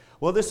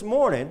Well, this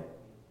morning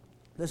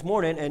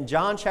in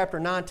John chapter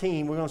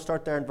 19, we're going to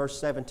start there in verse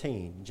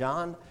 17.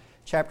 John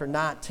chapter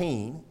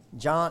 19,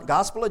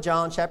 Gospel of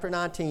John chapter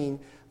 19,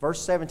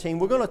 verse 17.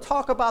 We're going to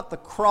talk about the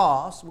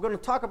cross. We're going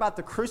to talk about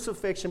the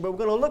crucifixion, but we're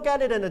going to look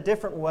at it in a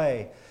different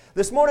way.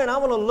 This morning, I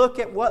want to look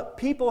at what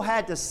people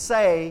had to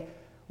say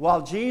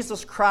while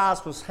Jesus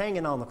Christ was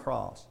hanging on the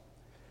cross.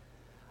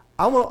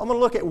 I'm going to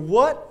look at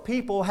what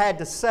people had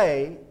to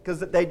say,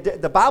 because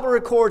the Bible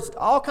records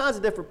all kinds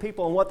of different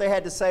people and what they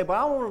had to say, but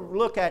I want to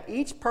look at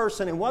each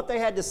person and what they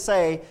had to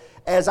say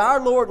as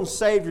our Lord and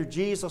Savior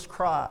Jesus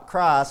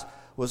Christ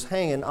was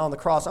hanging on the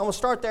cross. I'm going to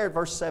start there at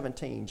verse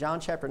 17,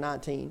 John chapter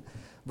 19,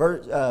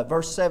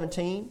 verse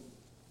 17.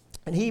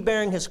 And he,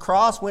 bearing his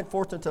cross, went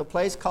forth into a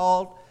place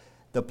called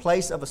the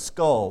place of a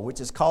skull,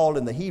 which is called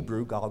in the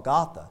Hebrew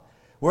Golgotha,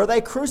 where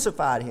they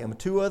crucified him,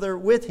 two other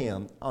with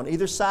him, on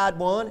either side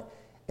one,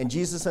 and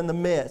Jesus in the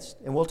midst.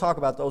 And we'll talk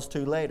about those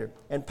two later.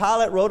 And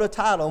Pilate wrote a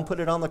title and put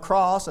it on the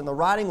cross, and the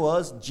writing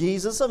was,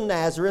 Jesus of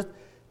Nazareth,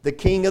 the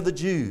King of the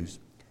Jews.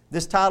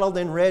 This title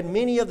then read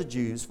many of the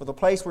Jews, for the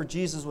place where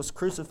Jesus was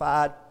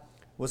crucified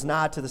was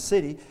nigh to the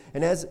city.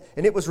 And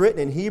it was written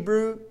in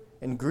Hebrew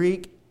and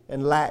Greek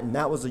and Latin.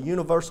 That was the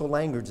universal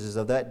languages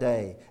of that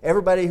day.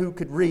 Everybody who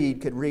could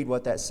read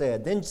what that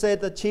said. Then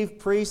said the chief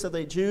priests of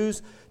the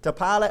Jews to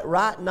Pilate,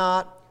 write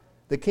not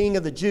the King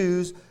of the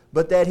Jews,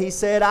 but that he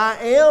said, I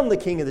am the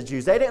King of the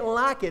Jews. They didn't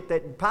like it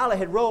that Pilate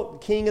had wrote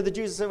King of the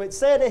Jews. So it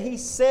said that he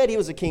said he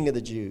was the King of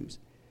the Jews.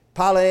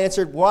 Pilate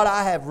answered, what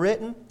I have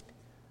written,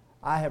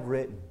 I have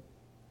written.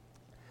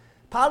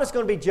 Pilate's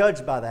going to be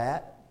judged by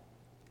that.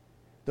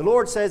 The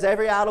Lord says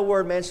every idle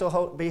word man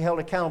shall be held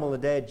accountable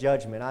in the day of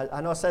judgment. I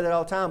know I say that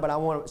all the time, but I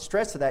want to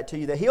stress that to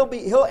you, that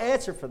he'll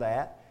answer for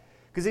that.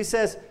 Because he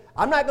says,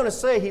 I'm not going to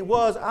say he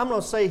was, I'm not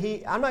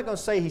going to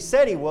say he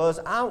said he was.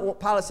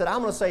 Pilate said,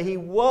 I'm going to say he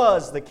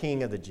was the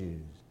King of the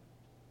Jews.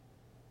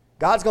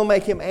 God's going to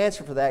make him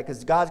answer for that,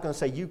 because God's going to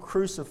say, you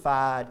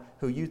crucified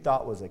who you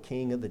thought was a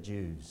King of the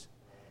Jews.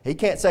 He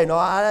can't say, no,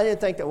 I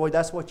didn't think that. Well,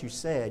 that's what you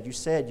said. You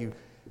said you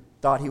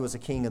thought he was a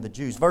King of the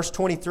Jews. Verse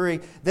 23,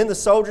 then the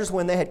soldiers,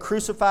 when they had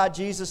crucified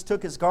Jesus,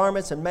 took his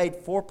garments and made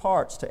 4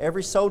 parts, to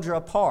every soldier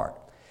a part,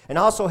 and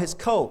also his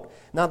coat.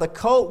 Now the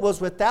coat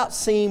was without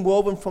seam,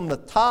 woven from the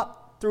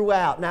top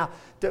throughout. Now,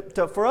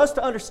 for us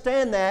to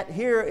understand that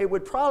here,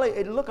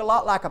 it'd look a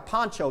lot like a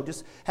poncho.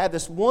 Just have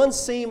this one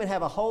seam and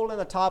have a hole in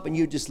the top, and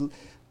you just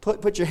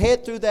put your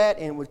head through that,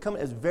 and it would come.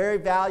 It's very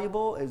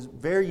valuable. It's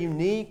very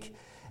unique,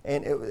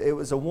 and it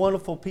was a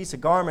wonderful piece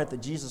of garment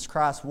that Jesus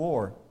Christ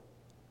wore.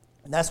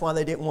 And that's why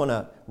they didn't want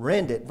to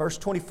rend it. Verse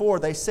 24,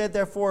 they said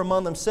therefore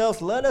among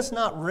themselves, let us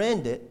not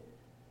rend it,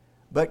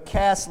 but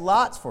cast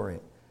lots for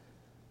it,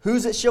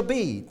 whose it shall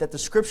be, that the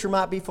scripture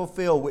might be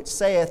fulfilled, which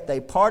saith,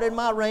 they parted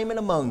my raiment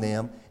among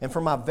them, and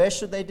for my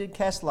vesture they did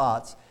cast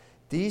lots.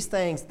 These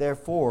things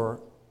therefore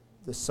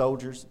the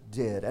soldiers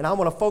did. And I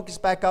want to focus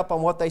back up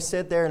on what they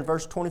said there in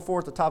verse 24,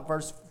 at the top of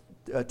verse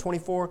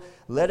 24.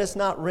 Let us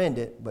not rend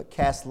it, but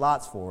cast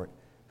lots for it,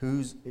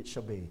 whose it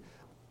shall be.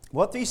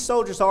 What these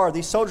soldiers are,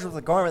 these soldiers with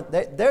the garment,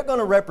 they're going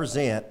to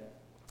represent,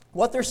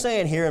 what they're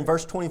saying here in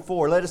verse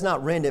 24, let us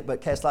not rend it, but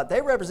cast lots.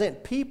 They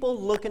represent people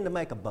looking to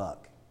make a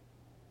buck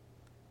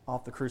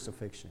off the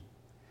crucifixion.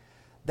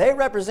 They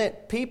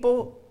represent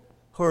people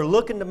who are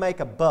looking to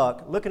make a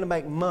buck, looking to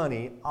make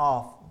money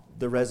off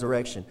the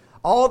resurrection.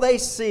 All they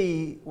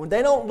see, when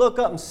they don't look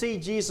up and see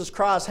Jesus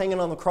Christ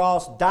hanging on the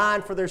cross,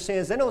 dying for their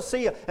sins, they don't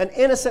see an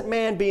innocent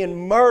man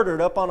being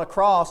murdered up on a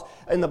cross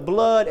and the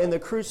blood and the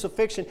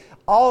crucifixion.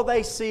 All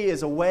they see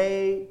is a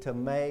way to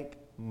make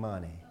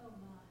money.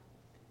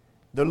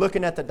 They're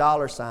looking at the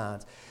dollar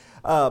signs.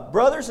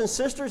 Brothers and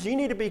sisters, you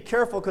need to be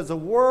careful, because the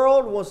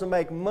world wants to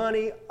make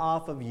money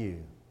off of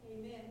you.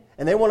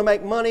 And they want to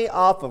make money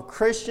off of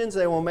Christians.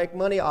 They want to make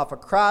money off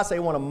of Christ. They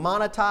want to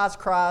monetize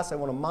Christ. They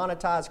want to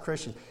monetize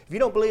Christians. If you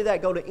don't believe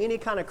that, go to any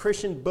kind of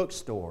Christian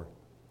bookstore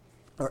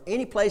or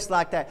any place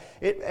like that.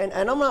 And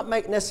I'm not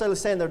necessarily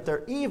saying that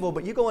they're evil,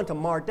 but you go into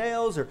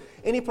Mardell's or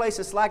any place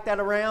that's like that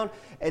around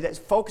and that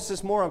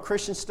focuses more on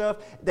Christian stuff,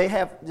 they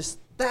have just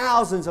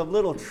thousands of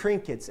little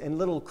trinkets and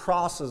little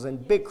crosses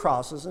and big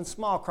crosses and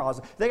small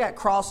crosses. They got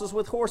crosses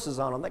with horses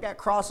on them. They got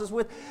crosses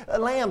with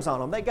lambs on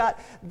them. They got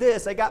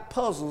this. They got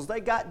puzzles.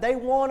 They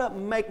want to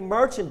make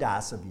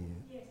merchandise of you.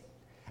 Yes.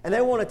 And they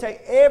want to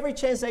take every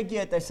chance they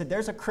get. They said,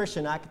 there's a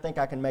Christian, I think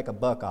I can make a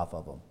buck off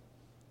of them.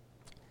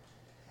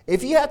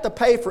 If you have to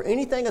pay for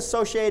anything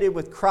associated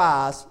with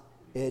Christ,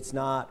 it's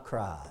not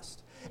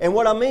Christ. And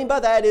what I mean by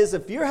that is,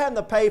 if you're having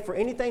to pay for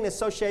anything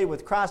associated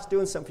with Christ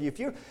doing something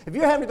for you, if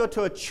you're having to go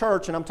to a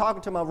church, and I'm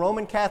talking to my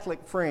Roman Catholic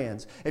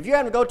friends, if you're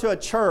having to go to a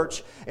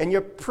church and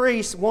your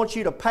priest wants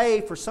you to pay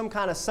for some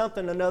kind of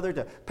something or another,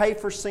 to pay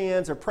for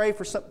sins or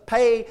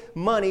pay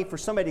money for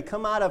somebody to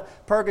come out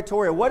of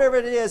purgatory or whatever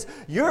it is,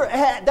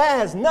 that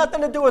has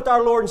nothing to do with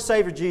our Lord and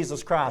Savior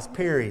Jesus Christ,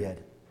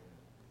 period.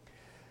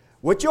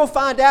 What you'll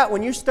find out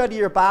when you study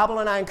your Bible,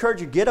 and I encourage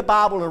you, get a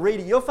Bible and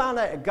read it, you'll find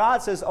out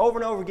God says over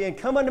and over again,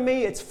 come unto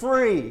me, it's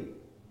free.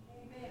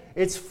 Amen.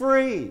 It's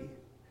free.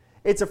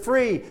 It's a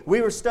free,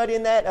 we were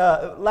studying that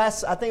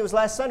I think it was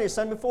last Sunday or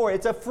Sunday before.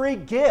 It's a free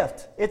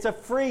gift. It's a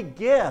free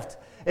gift.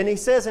 And he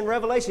says in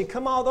Revelation,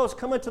 come all those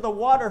come into the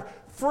water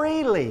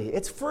freely.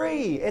 It's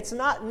free. It's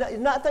not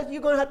that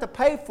you're going to have to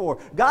pay for.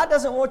 God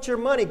doesn't want your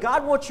money.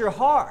 God wants your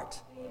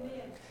heart.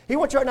 Amen. He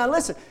wants your heart. Now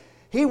listen,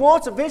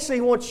 eventually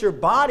he wants your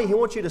body. He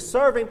wants you to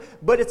serve Him.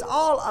 But it's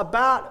all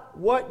about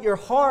what your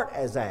heart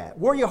is at,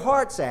 where your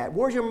heart's at,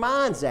 where your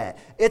mind's at.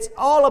 It's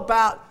all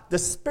about the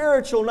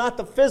spiritual, not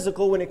the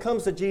physical, when it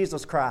comes to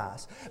Jesus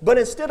Christ. But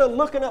instead of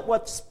looking at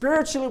what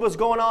spiritually was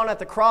going on at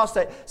the cross,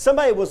 that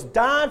somebody was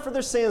dying for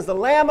their sins, the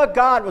Lamb of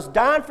God was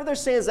dying for their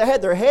sins, they had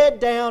their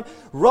head down,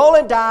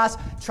 rolling dice,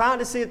 trying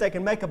to see if they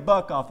can make a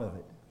buck off of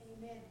it.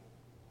 Amen.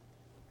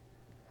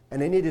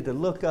 And they needed to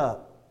look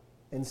up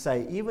and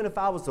say, even if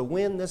I was to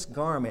win this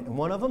garment, and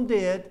one of them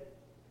did,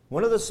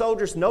 one of the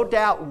soldiers no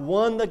doubt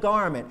won the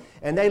garment.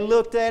 And they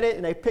looked at it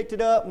and they picked it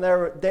up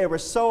and they were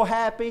so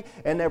happy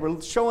and they were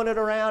showing it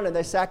around and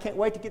they said, I can't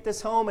wait to get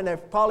this home. And they're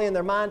probably in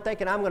their mind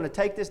thinking, I'm going to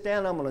take this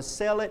down, I'm going to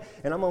sell it,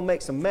 and I'm going to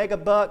make some mega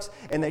bucks.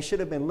 And they should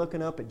have been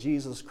looking up at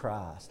Jesus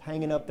Christ,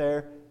 hanging up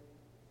there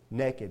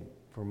naked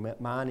for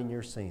mine and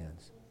your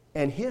sins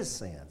and His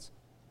sins.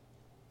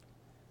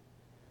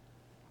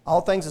 All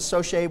things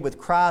associated with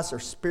Christ are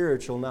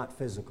spiritual, not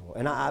physical.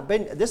 And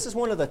this is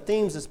one of the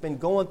themes that's been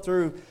going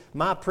through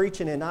my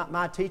preaching and not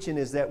my teaching,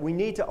 is that we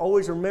need to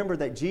always remember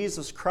that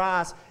Jesus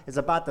Christ is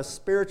about the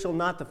spiritual,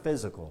 not the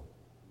physical.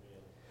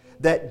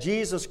 That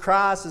Jesus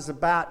Christ is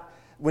about,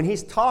 when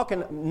He's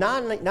talking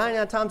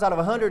 99 times out of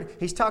 100,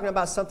 He's talking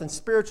about something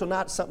spiritual,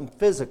 not something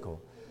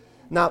physical.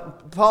 Now,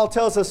 Paul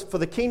tells us, for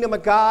the kingdom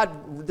of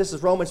God, this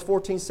is Romans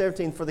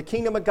 14:17, for the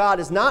kingdom of God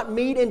is not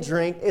meat and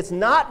drink. It's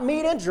not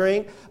meat and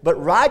drink, but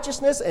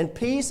righteousness and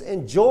peace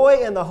and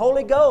joy in the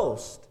Holy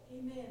Ghost.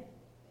 Amen.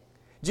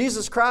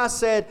 Jesus Christ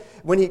said,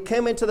 when He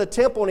came into the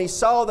temple and He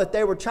saw that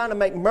they were trying to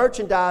make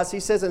merchandise, He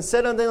says, and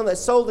said unto them that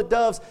sold the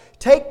doves,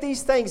 take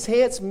these things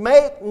hence,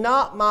 make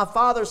not my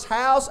Father's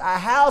house a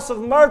house of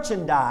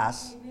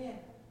merchandise. Amen.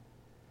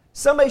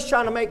 Somebody's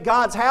trying to make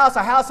God's house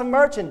a house of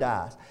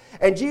merchandise.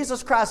 And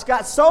Jesus Christ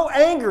got so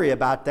angry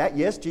about that.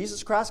 Yes,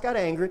 Jesus Christ got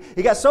angry.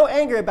 He got so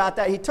angry about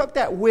that, He took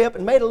that whip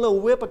and made a little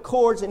whip of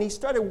cords and He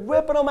started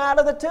whipping them out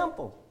of the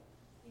temple.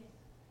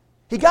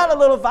 He got a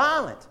little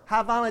violent.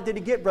 How violent did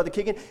He get, Brother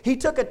Keegan? He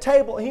took a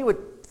table and He would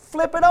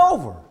flip it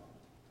over.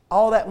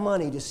 All that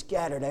money just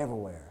scattered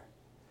everywhere.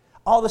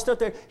 All the stuff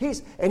there.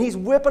 He's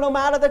whipping them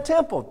out of the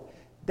temple.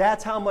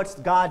 That's how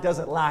much God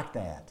doesn't like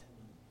that.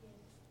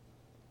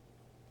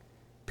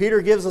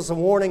 Peter gives us a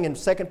warning in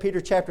 2 Peter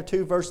chapter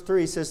 2, verse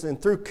 3. He says,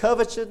 and through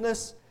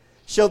covetousness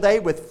shall they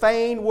with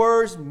feigned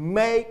words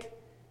make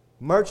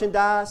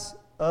merchandise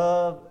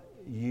of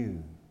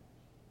you.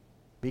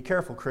 Be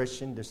careful,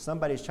 Christian. There's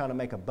somebody who's trying to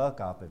make a buck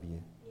off of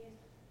you.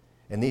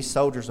 And these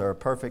soldiers are a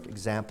perfect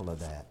example of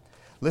that.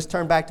 Let's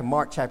turn back to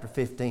Mark chapter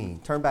 15.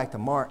 Turn back to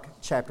Mark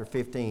chapter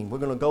 15. We're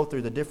going to go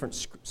through the different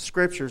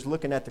scriptures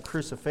looking at the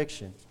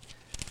crucifixion.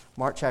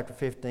 Mark chapter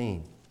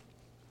 15.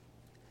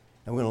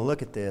 And we're going to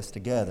look at this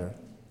together.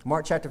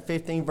 Mark chapter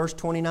 15, verse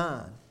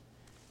 29.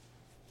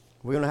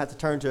 We're going to have to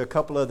turn to a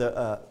couple of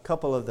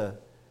the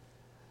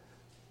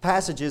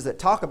passages that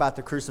talk about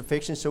the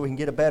crucifixion so we can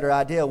get a better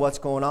idea of what's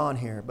going on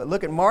here. But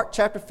look at Mark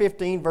chapter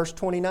 15, verse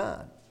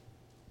 29.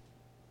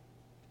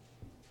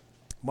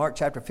 Mark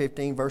chapter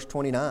 15, verse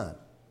 29.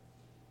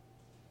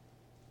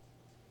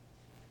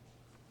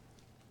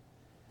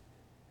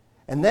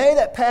 And they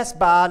that passed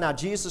by, now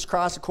Jesus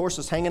Christ, of course,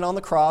 was hanging on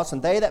the cross,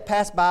 and they that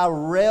passed by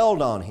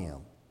railed on Him,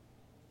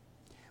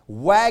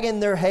 wagging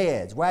their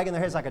heads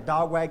like a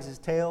dog wags his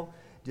tail,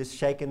 just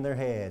shaking their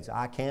heads.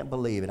 I can't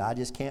believe it. I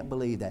just can't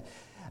believe that.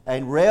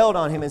 And railed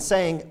on Him and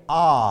saying,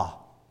 Ah,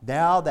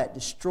 thou that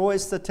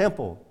destroyest the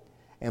temple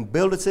and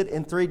buildest it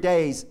in 3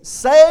 days,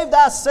 save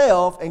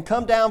thyself and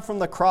come down from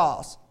the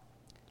cross.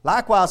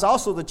 Likewise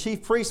also the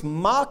chief priests,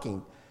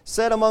 mocking,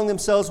 said among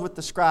themselves with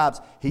the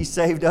scribes, He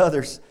saved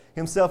others,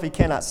 Himself He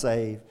cannot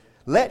save.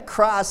 Let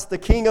Christ, the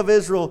King of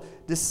Israel,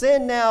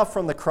 descend now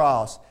from the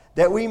cross,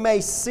 that we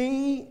may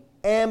see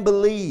and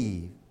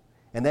believe.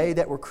 And they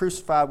that were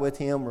crucified with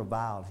Him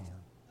reviled Him.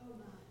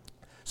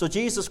 So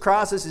Jesus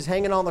Christ, as He's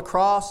hanging on the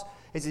cross,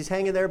 as He's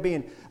hanging there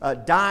being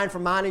dying for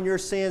mine and your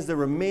sins, there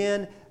were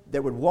men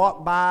that would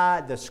walk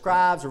by, the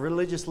scribes or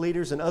religious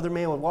leaders and other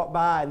men would walk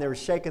by and they were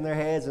shaking their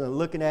heads and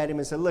looking at Him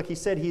and said, look, He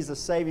said He's a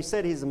Savior. He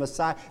said He's a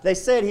Messiah. They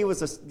said He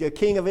was the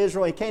King of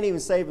Israel. He can't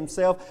even save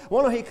Himself.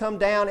 Why don't He come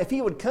down? If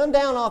He would come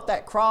down off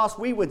that cross,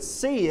 we would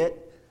see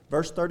it,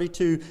 verse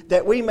 32,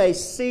 that we may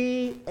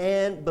see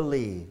and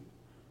believe.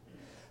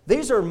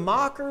 These are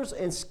mockers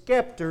and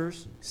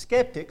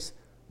skeptics,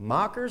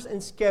 mockers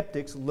and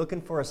skeptics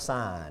looking for a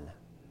sign.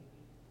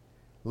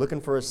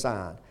 Looking for a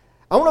sign.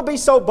 I want to be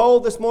so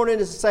bold this morning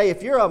as to say,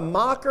 if you're a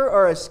mocker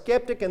or a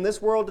skeptic in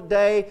this world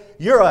today,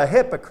 you're a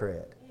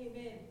hypocrite.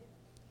 Amen.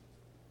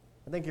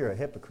 I think you're a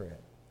hypocrite.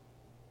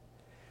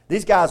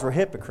 These guys were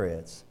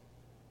hypocrites.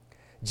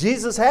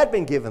 Jesus had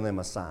been giving them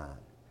a sign.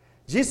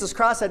 Jesus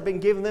Christ had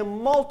been giving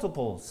them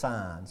multiple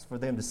signs for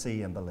them to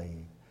see and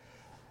believe.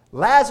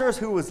 Lazarus,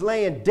 who was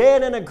laying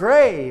dead in a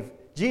grave,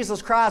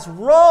 Jesus Christ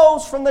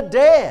rose from the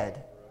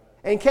dead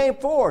and came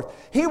forth.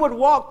 He would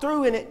walk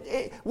through, and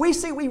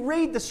we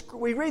read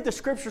the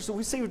scriptures, so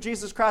we see where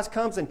Jesus Christ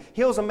comes and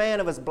heals a man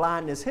of his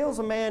blindness, heals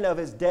a man of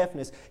his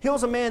deafness,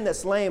 heals a man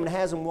that's lame and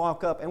has him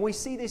walk up. And we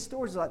see these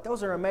stories like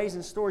those are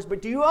amazing stories.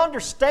 But do you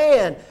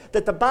understand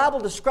that the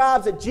Bible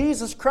describes that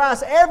Jesus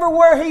Christ,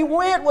 everywhere he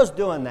went, was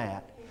doing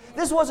that?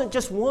 This wasn't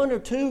just one or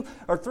two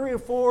or three or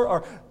four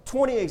or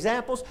 20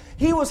 examples.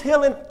 He was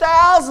healing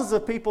thousands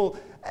of people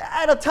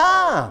at a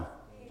time.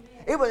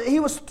 He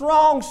was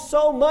strong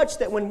so much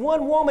that when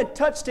one woman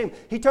touched him,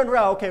 he turned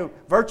around, okay,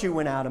 virtue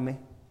went out of me.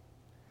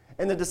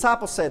 And the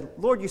disciples said,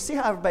 Lord, you see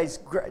how everybody's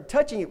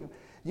touching you?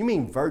 You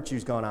mean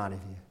virtue's gone out of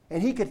you?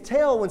 And he could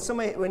tell when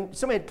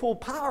somebody had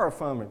pulled power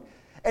from him.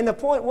 And the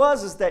point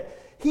was that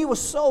he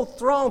was so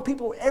strong,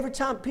 every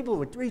time people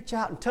would reach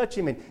out and touch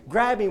him and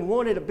grab him,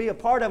 wanted to be a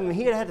part of him,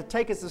 he had to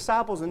take his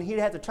disciples and he'd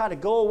have to try to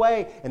go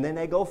away, and then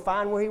they'd go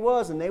find where he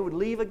was and they would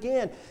leave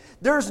again.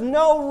 There's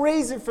no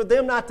reason for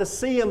them not to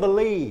see and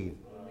believe.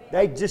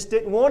 They just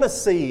didn't want to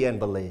see and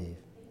believe.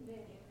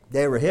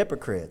 They were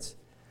hypocrites.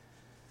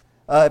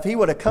 If he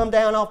would have come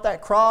down off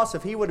that cross,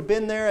 if he would have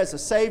been there as a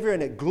Savior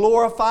and it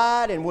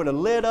glorified and would have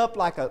lit up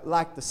like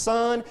the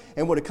sun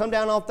and would have come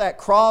down off that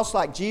cross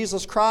like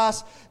Jesus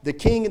Christ, the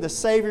King and the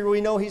Savior, we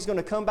know He's going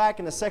to come back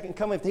in the second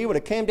coming. If He would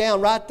have came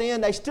down right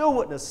then, they still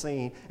wouldn't have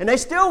seen and they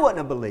still wouldn't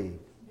have believed.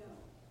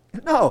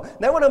 No,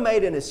 they would have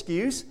made an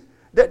excuse.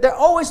 They're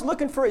always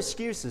looking for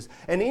excuses.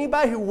 And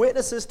anybody who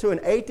witnesses to an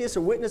atheist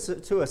or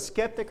witnesses to a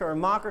skeptic or a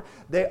mocker,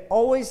 they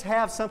always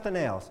have something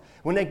else.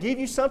 When they give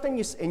you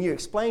something and you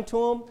explain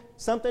to them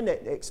something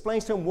that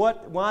explains to them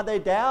why they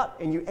doubt,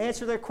 and you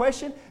answer their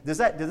question, does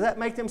that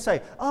make them say,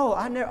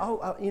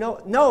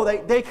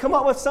 no, they come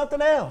up with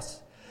something else.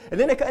 And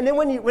then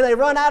when they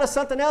run out of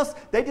something else,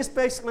 they just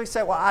basically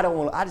say,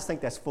 well, I just think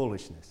that's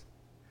foolishness.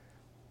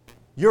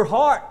 Your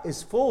heart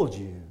is fooled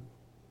you.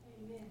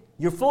 Amen.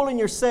 You're fooling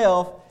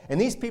yourself. And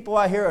these people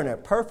out here are a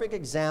perfect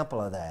example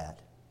of that.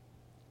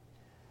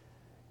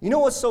 You know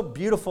what's so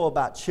beautiful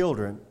about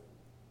children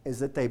is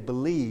that they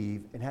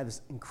believe and have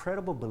this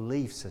incredible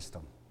belief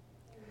system.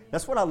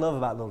 That's what I love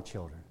about little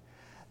children.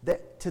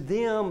 That to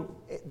them,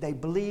 they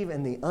believe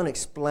in the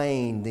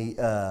unexplained,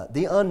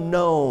 the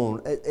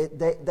unknown.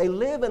 They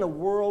live in a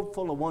world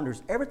full of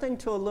wonders. Everything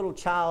to a little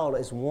child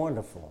is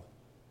wonderful.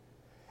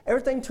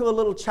 Everything to a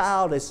little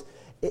child is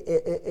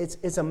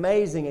it's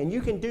amazing, and you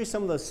can do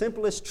some of the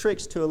simplest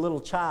tricks to a little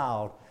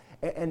child,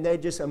 and they're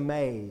just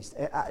amazed.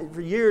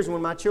 For years,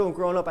 when my children were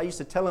growing up, I used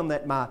to tell them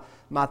that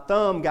my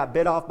thumb got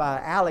bit off by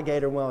an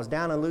alligator when I was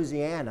down in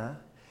Louisiana,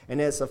 and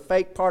it's a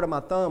fake part of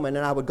my thumb, and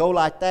then I would go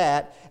like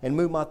that and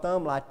move my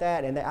thumb like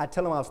that, and I'd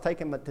tell them I was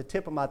taking the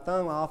tip of my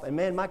thumb off, and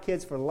man, my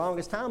kids for the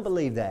longest time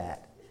believed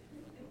that.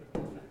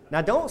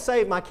 Now, don't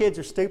say my kids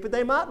are stupid.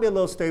 They might be a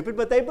little stupid,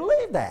 but they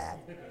believe that.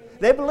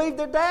 They believe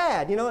their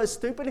dad, is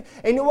stupid.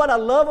 And you know what I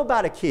love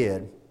about a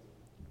kid?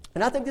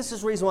 And I think this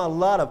is the reason why a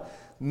lot of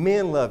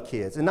men love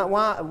kids. And a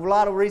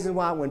lot of reasons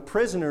why when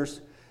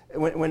prisoners,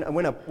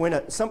 when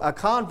a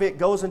convict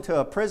goes into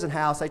a prison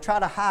house, they try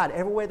to hide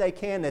every way they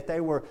can that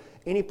they were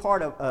any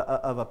part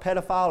of a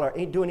pedophile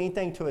or doing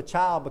anything to a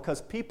child,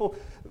 because people,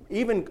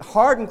 even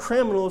hardened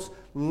criminals,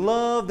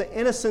 love the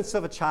innocence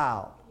of a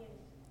child.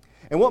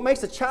 And what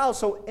makes a child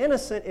so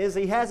innocent is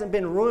he hasn't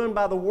been ruined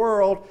by the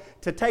world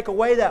to take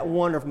away that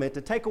wonderment,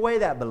 to take away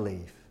that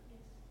belief.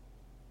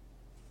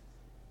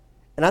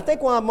 And I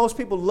think why most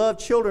people love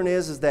children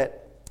is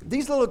that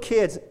these little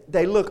kids,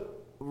 they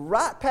look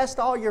right past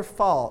all your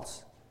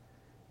faults.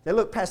 They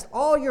look past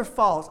all your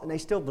faults and they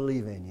still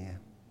believe in you.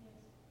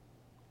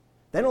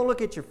 They don't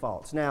look at your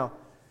faults. Now,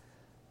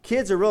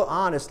 kids are real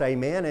honest,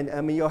 amen. And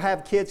I mean, you'll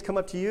have kids come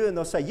up to you and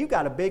they'll say, "You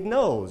got a big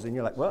nose." And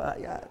you're like, "Well,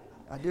 yeah.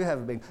 I do have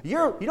a big.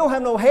 You don't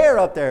have no hair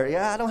up there."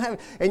 "Yeah, I don't have."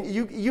 And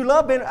you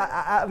love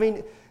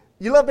being.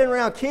 You love being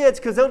around kids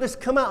because they'll just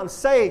come out and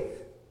say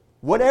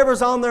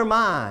whatever's on their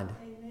mind.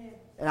 Amen.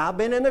 And I've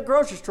been in the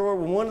grocery store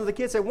when one of the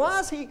kids said, "Why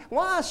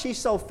is she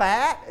so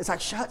fat?" It's like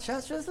shut.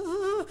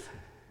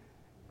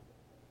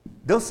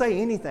 They'll say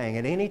anything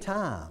at any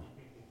time.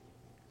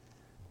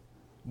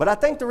 But I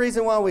think the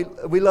reason why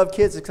we love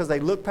kids is because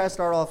they look past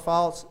our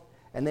faults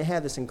and they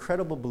have this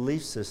incredible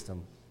belief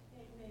system.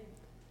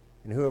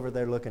 And whoever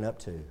they're looking up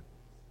to.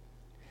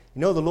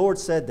 The Lord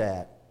said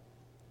that.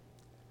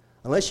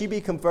 "Unless you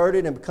be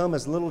converted and become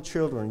as little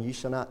children, you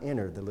shall not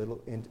enter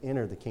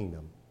the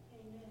kingdom."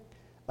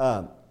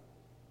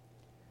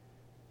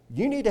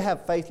 You need to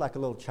have faith like a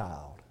little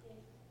child.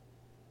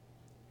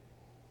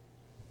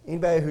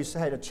 Anybody who's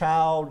had a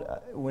child,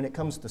 when it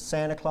comes to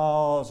Santa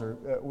Claus, or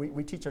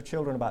we teach our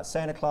children about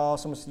Santa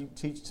Claus. Some of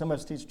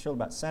us teach our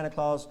children about Santa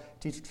Claus,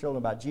 teach our children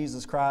about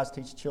Jesus Christ,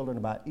 teach children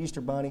about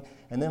Easter Bunny,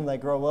 and then when they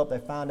grow up, they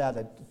find out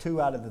that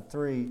 2 out of the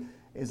 3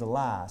 is a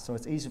lie. So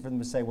it's easy for them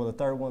to say, well, the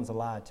third one's a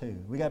lie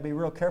too. We got to be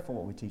real careful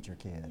what we teach our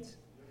kids.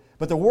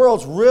 But the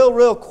world's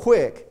real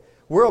quick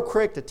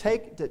to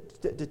take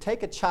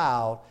a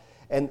child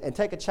and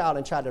take a child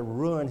and try to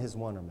ruin his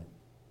wonderment.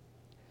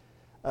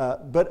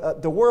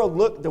 But the world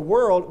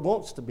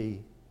wants to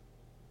be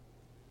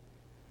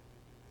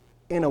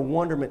in a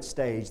wonderment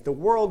stage. The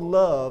world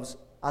loves,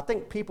 I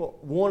think people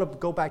want to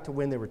go back to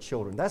when they were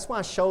children. That's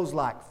why shows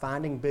like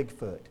Finding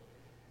Bigfoot,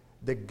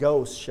 the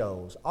ghost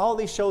shows, all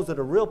these shows that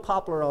are real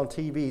popular on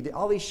TV,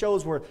 all these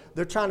shows where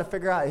they're trying to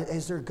figure out,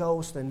 is there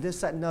ghosts and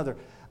this, that, and other.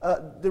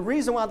 The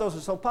reason why those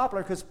are so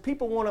popular is because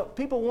people want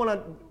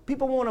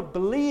to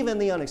believe in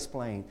the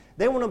unexplained.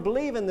 They want to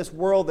believe in this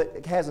world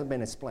that hasn't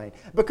been explained.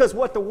 Because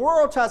what the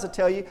world tries to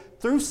tell you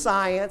through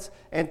science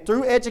and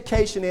through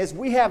education is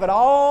we have it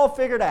all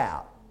figured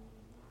out.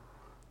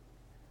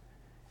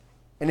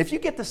 And if you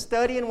get to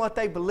studying what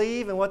they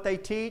believe and what they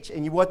teach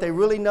and what they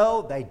really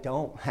know, they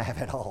don't have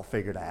it all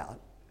figured out.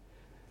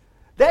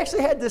 They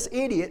actually had this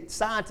idiot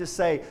scientist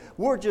say,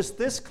 we're just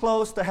this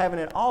close to having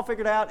it all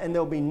figured out and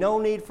there'll be no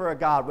need for a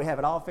God. We have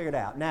it all figured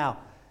out. Now,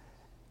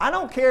 I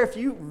don't care if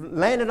you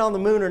landed on the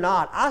moon or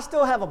not. I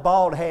still have a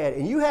bald head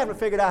and you haven't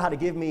figured out how to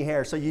give me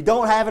hair, so you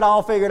don't have it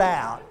all figured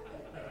out.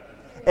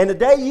 And the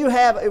day you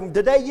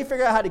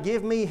figure out how to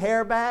give me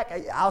hair back,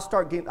 I'll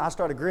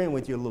start agreeing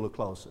with you a little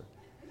closer.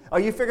 Or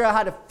you figure out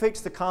how to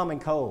fix the common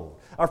cold.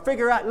 Or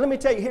figure out, let me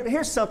tell you,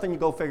 here's something you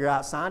go figure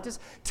out, scientists.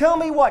 Tell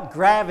me what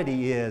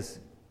gravity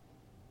is.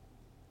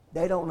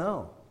 They don't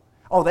know.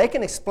 Oh, they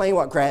can explain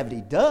what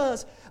gravity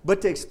does,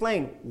 but to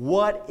explain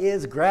what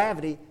is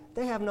gravity,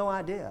 they have no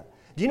idea.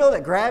 Do you know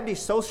that gravity is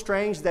so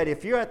strange that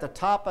if you're at the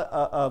top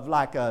of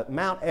like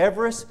Mount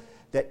Everest,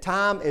 that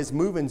time is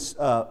moving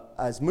slower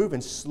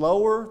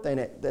than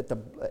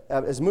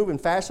is moving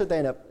faster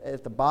than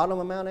at the bottom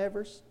of Mount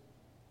Everest?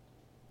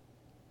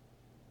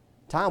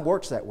 Time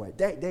works that way.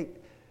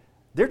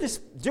 They're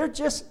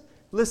just,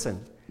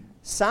 listen,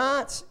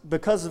 science,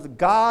 because of the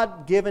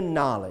God-given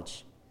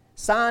knowledge,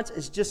 science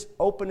is just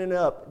opening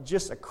up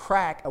just a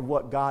crack of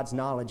what God's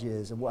knowledge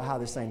is and how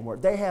this thing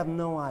works. They have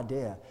no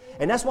idea.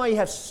 And that's why you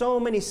have so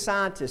many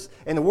scientists,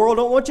 and the world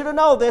don't want you to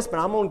know this, but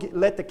I'm going to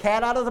let the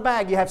cat out of the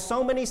bag. You have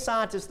so many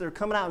scientists that are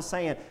coming out and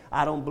saying,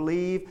 I don't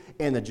believe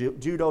in the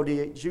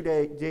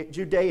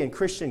Judean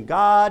Christian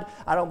God.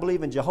 I don't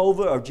believe in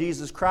Jehovah or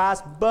Jesus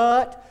Christ,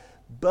 but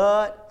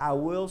I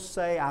will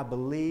say I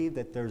believe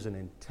that there's an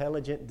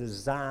intelligent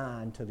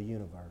design to the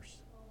universe.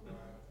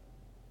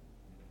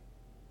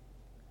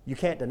 You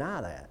can't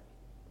deny that.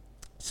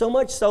 So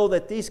much so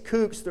that these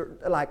kooks,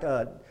 like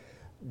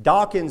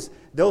Dawkins,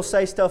 they'll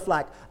say stuff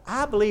like,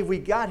 I believe we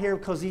got here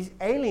because these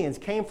aliens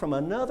came from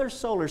another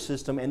solar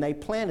system and they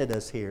planted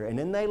us here. And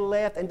then they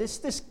left, and this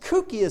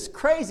kookiest,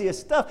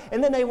 craziest stuff.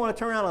 And then they want to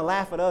turn around and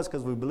laugh at us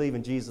because we believe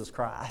in Jesus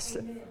Christ.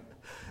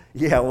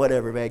 Yeah,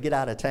 whatever, man. Get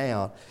out of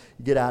town.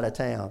 Get out of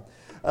town.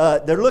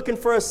 They're looking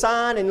for a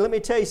sign, and let me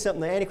tell you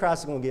something. The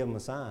Antichrist is going to give them a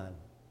sign.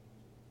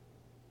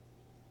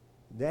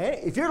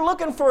 If you're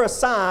looking for a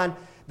sign,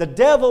 the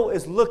devil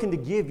is looking to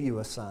give you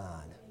a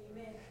sign.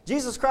 Amen.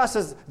 Jesus Christ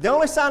says, the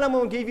only sign I'm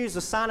going to give you is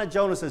the sign of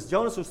Jonas. As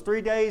Jonas was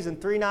 3 days and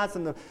 3 nights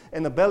in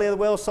the belly of the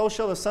whale, so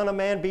shall the Son of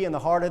Man be in the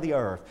heart of the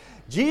earth.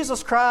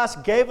 Jesus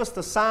Christ gave us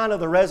the sign of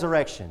the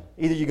resurrection.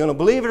 Either you're going to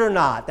believe it or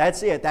not.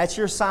 That's it. That's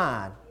your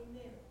sign.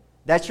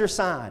 That's your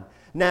sign.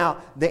 Now,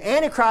 the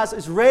Antichrist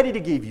is ready to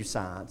give you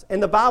signs.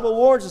 And the Bible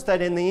warns us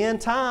that in the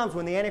end times,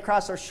 when the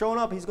Antichrist are showing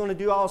up, he's going to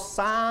do all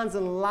signs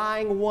and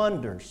lying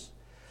wonders.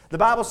 The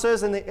Bible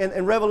says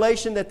in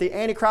Revelation that the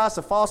Antichrist,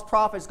 the false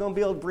prophet, is going to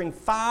be able to bring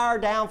fire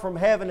down from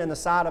heaven in the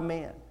sight of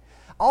men.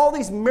 All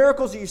these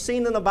miracles that you've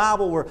seen in the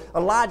Bible where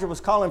Elijah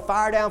was calling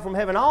fire down from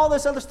heaven, all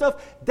this other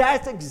stuff,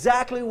 that's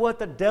exactly what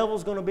the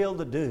devil's going to be able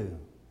to do.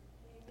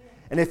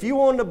 And if you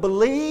want to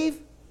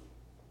believe,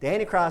 the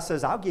Antichrist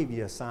says, I'll give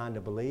you a sign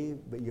to believe,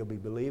 but you'll be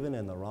believing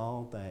in the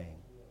wrong thing.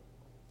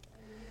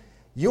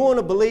 You want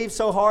to believe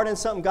so hard in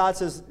something,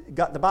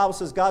 the Bible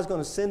says God's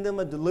going to send them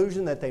a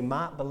delusion that they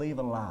might believe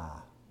a lie.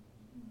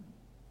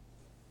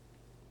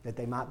 That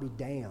they might be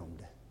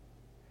damned.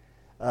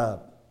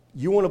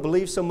 You want to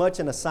believe so much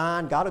in a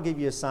sign, God will give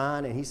you a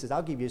sign, and He says,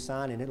 I'll give you a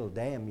sign and it'll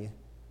damn you.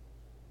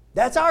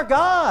 That's our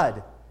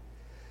God.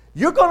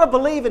 You're going to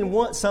believe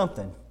in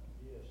something.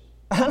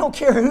 I don't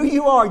care who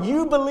you are.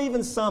 You believe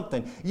in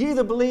something. You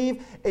either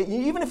believe,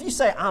 even if you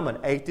say, I'm an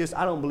atheist,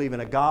 I don't believe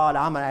in a God,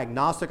 I'm an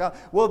agnostic.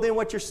 Well, then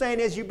what you're saying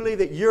is you believe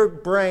that your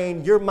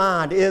brain, your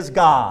mind is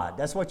God.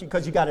 That's what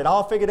because you got it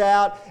all figured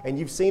out and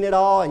you've seen it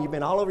all and you've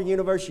been all over the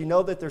universe. You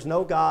know that there's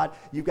no God.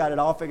 You've got it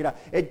all figured out.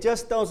 It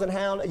just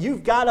doesn't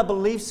you've got a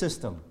belief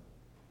system.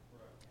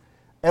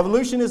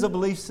 Evolution is a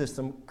belief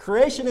system.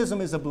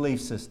 Creationism is a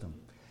belief system.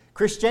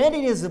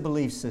 Christianity is a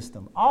belief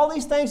system. All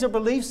these things are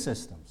belief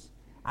systems.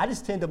 I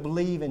just tend to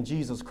believe in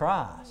Jesus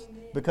Christ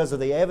because of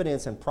the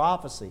evidence and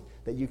prophecy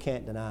that you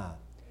can't deny.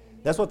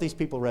 That's what these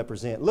people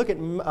represent. Look at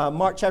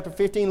Mark chapter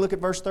 15, look at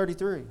verse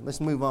 33. Let's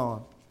move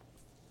on.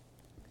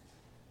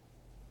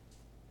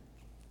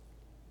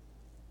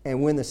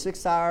 And when the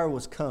 6th hour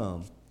was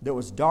come, there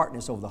was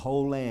darkness over the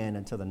whole land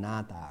until the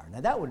 9th hour. Now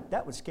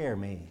that would scare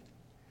me.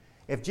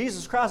 If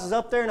Jesus Christ is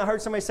up there and I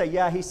heard somebody say,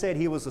 yeah, He said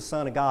He was the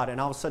Son of God,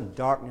 and all of a sudden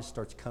darkness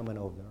starts coming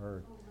over the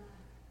earth.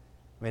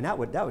 I mean, that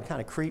would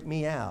kind of creep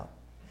me out.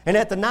 And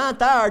at the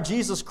ninth hour,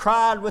 Jesus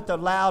cried with a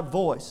loud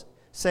voice,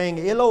 saying,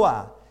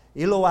 Eloi,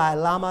 Eloi,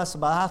 lama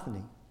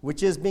sabachthani,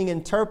 which is being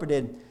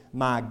interpreted,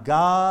 my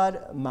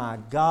God,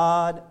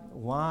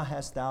 why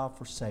hast thou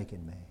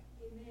forsaken me?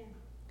 Amen.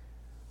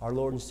 Our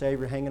Lord and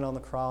Savior hanging on the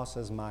cross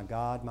says, my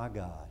God, my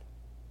God.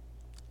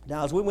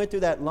 Now, as we went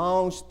through that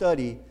long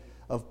study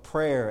of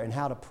prayer and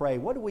how to pray,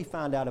 what did we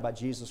find out about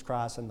Jesus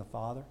Christ and the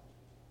Father?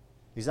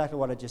 Exactly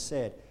what I just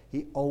said.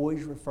 He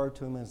always referred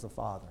to Him as the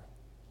Father.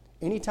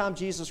 Anytime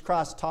Jesus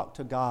Christ talked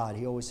to God,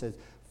 He always said,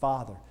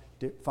 Father,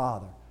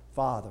 Father,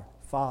 Father,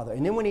 Father.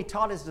 And then when He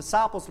taught His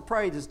disciples to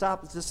pray, His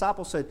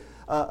disciples said,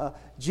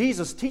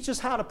 Jesus, teach us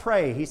how to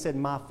pray. He said,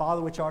 my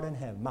Father which art in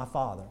heaven, my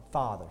Father,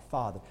 Father,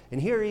 Father.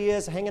 And here He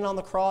is hanging on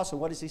the cross,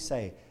 and what does He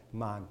say?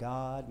 My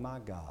God, my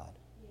God.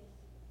 Yes.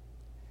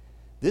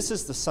 This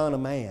is the Son of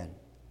Man,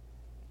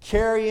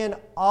 carrying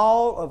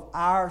all of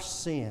our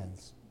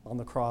sins on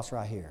the cross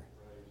right here.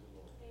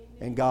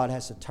 And God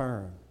has to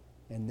turn,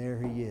 and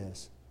there He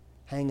is,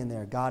 hanging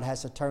there. God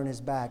has to turn His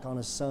back on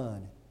His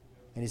Son.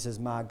 And He says,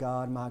 my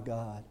God,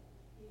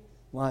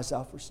 why hast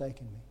thou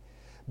forsaken me?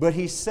 But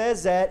He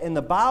says that, and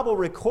the Bible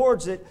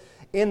records it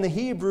in the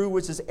Hebrew,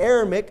 which is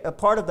Aramaic, a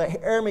part of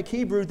the Aramaic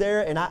Hebrew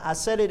there, and I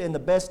said it in the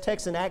best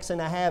Texan accent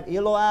I have,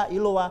 Eloi,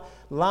 Eloi,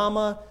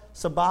 lama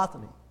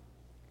sabachthani.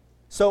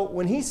 So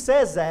when He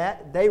says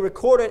that, they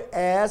record it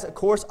as, of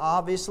course,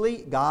 obviously,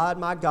 God,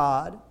 my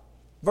God.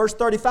 Verse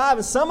 35,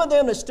 and some of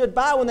them that stood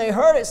by when they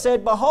heard it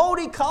said, behold,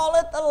 he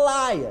calleth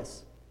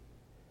Elias.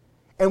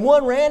 And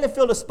one ran and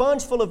filled a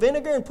sponge full of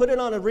vinegar and put it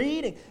on a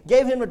reed and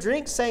gave him a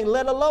drink, saying,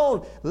 let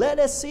alone, let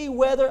us see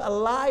whether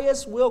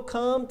Elias will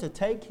come to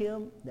take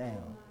him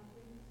down.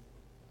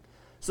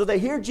 So they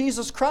hear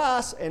Jesus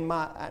Christ, and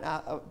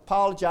I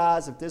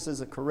apologize if this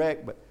isn't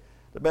correct, but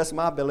to the best of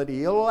my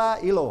ability, Eloi,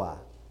 Eloi.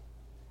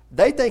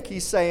 They think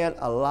He's saying,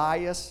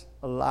 Elias,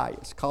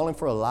 Elias, calling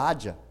for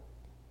Elijah.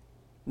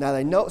 Now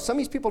they know, some of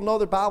these people know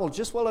their Bible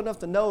just well enough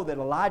to know that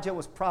Elijah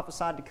was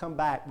prophesied to come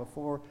back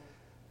before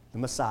the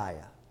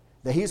Messiah.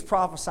 That he's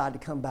prophesied to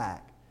come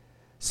back.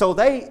 So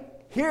they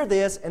hear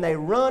this and they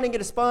run and get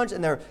a sponge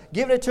and they're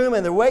giving it to him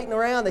and they're waiting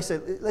around. They say,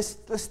 let's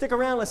stick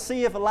around, let's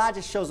see if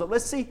Elijah shows up.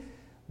 Let's see.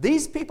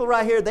 These people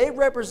right here, they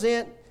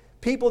represent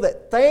people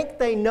that think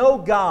they know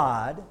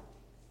God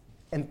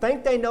and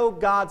think they know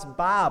God's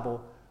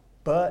Bible,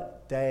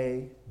 but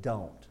they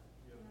don't.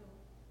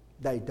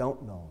 They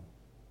don't know Him.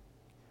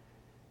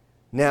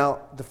 Now,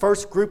 the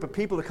first group of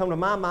people that come to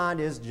my mind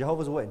is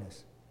Jehovah's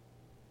Witness.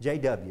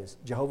 JWs,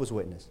 Jehovah's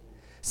Witness.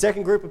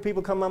 Second group of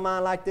people come to my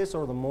mind like this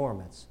are the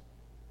Mormons.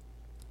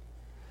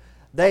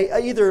 They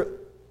either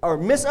or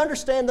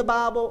misunderstand the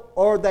Bible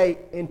or they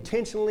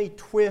intentionally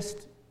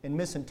twist and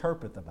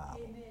misinterpret the Bible.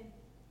 Amen.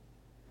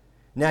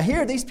 Now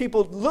here, these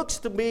people, looks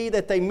to be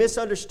that they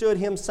misunderstood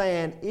Him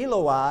saying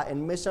Eloi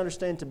and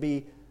misunderstand to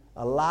be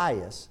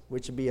Elias,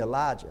 which would be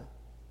Elijah.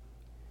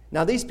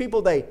 Now these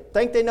people, they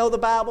think they know the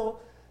Bible.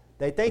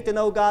 They think they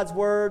know God's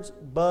words,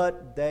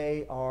 but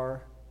they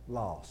are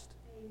lost.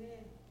 Amen.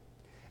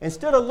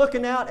 Instead of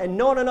looking out and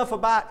knowing enough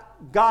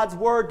about God's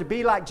word to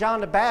be like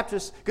John the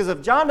Baptist, because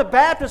if John the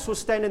Baptist was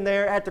standing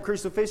there at the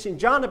crucifixion,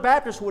 John the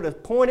Baptist would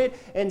have pointed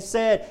and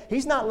said,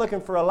 he's not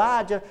looking for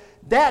Elijah.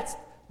 That's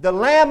the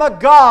Lamb of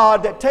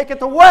God that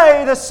taketh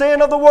away the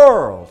sin of the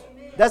world.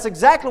 Amen. That's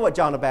exactly what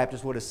John the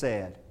Baptist would have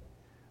said.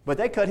 But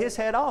they cut his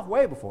head off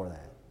way before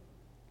that.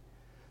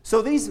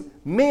 So these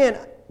men,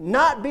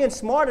 not being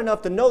smart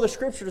enough to know the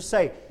Scripture to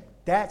say,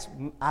 that's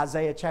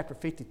Isaiah chapter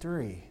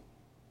 53.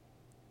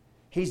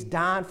 He's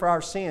dying for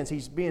our sins.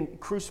 He's being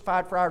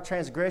crucified for our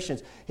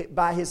transgressions.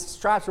 By His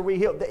stripes are we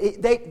healed.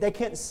 They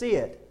can't see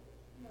it.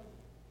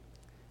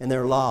 And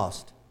they're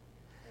lost.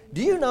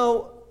 Do you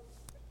know,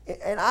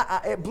 and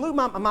it blew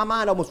my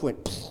mind, almost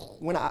went,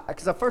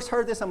 because I first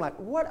heard this, I'm like,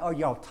 what are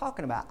y'all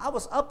talking about? I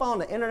was up on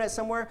the internet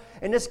somewhere,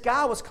 and this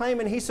guy was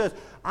claiming, he says,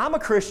 I'm a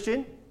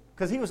Christian,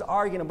 because he was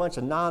arguing a bunch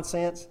of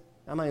nonsense.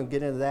 I'm not going to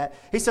get into that.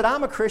 He said,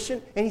 I'm a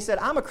Christian. And he said,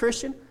 I'm a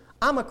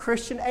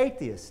Christian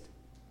atheist.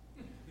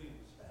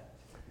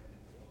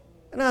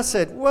 And I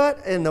said,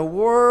 what in the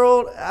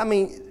world? I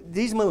mean,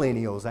 these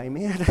millennials,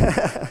 amen.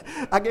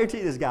 I guarantee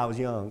you this guy was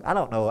young. I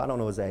don't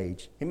know his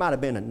age. He might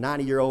have been a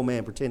 90-year-old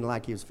man pretending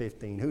like he was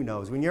 15. Who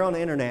knows? When you're on the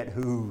internet,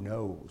 who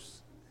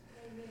knows?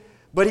 Amen.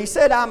 But he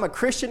said, I'm a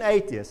Christian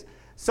atheist.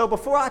 So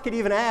before I could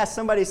even ask,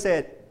 somebody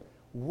said,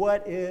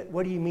 what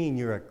do you mean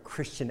you're a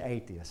Christian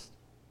atheist?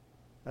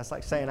 That's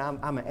like saying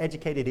I'm an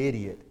educated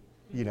idiot.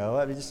 You know,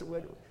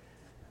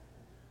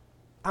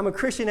 I'm a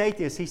Christian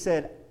atheist. He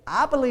said,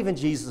 I believe in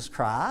Jesus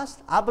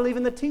Christ. I believe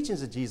in the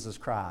teachings of Jesus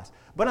Christ.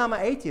 But I'm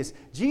an atheist.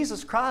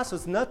 Jesus Christ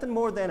was nothing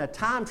more than a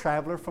time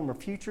traveler from a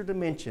future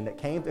dimension that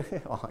came to...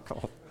 Oh, come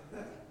on.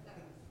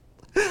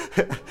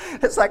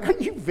 It's like,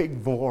 you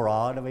big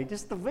moron. I mean,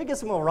 just the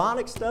biggest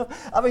moronic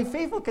stuff. I mean,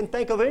 people can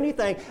think of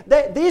anything.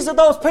 These are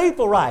those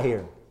people right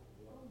here.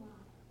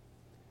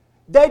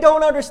 They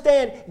don't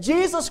understand.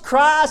 Jesus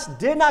Christ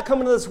did not come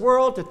into this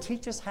world to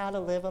teach us how to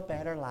live a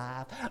better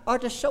life or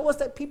to show us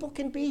that people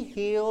can be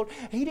healed.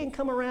 He didn't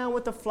come around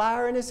with a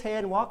flower in his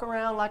head and walk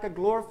around like a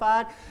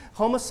glorified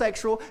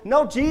homosexual.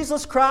 No,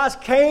 Jesus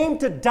Christ came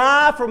to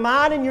die for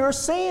mine and your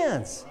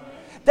sins.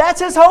 That's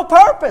his whole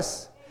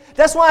purpose.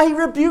 That's why he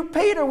rebuked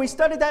Peter. We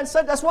studied that and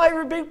said that's why he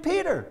rebuked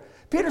Peter.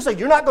 Peter said,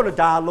 "You're not going to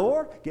die,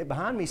 Lord. Get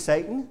behind me,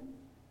 Satan."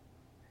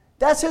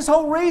 That's his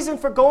whole reason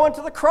for going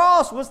to the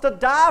cross, was to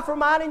die for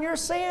mine and your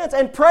sins.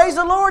 And praise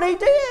the Lord, he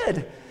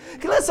did.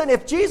 Listen,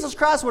 if Jesus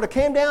Christ would have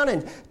came down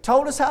and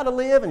told us how to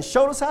live and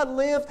showed us how to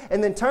live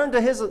and then turned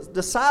to his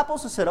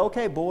disciples and said,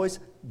 "Okay, boys,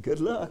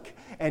 good luck,"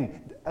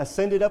 and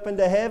ascended up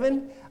into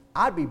heaven,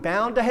 I'd be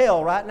bound to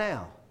hell right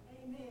now.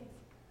 Amen.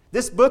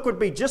 This book would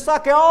be just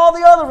like all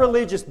the other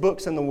religious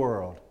books in the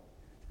world.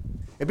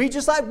 It'd be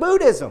just like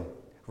Buddhism.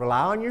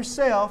 Rely on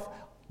yourself.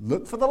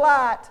 Look for the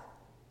light.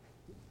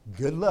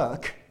 Good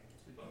luck.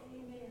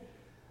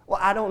 Well,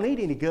 I don't need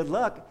any good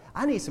luck.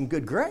 I need some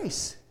good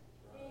grace.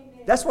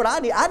 Amen. That's what I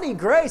need. I need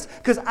grace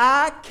because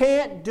I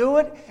can't do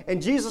it,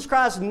 and Jesus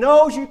Christ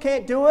knows you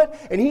can't do it,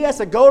 and he has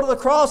to go to the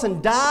cross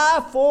and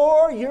die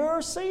for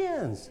your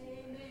sins.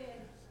 Amen.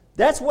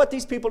 That's what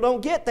these people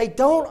don't get. They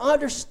don't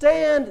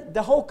understand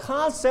the whole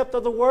concept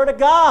of the Word of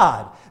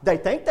God. They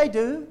think they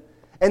do,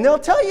 and they'll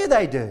tell you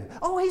they do.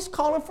 "Oh, he's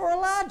calling for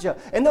Elijah."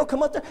 And they'll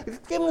come up there,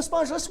 give him a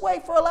sponge, "Let's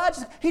wait for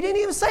Elijah." He didn't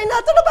even say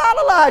nothing about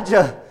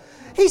Elijah.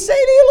 He said,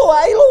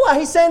 "Eloi, Eloi."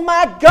 He's saying,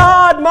 my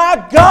God,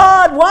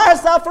 why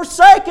hast thou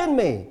forsaken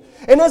me?"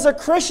 And as a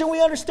Christian,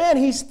 we understand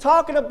he's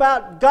talking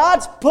about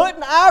God's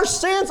putting our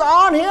sins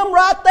on him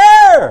right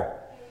there.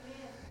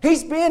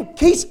 He's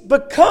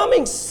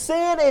becoming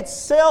sin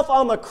itself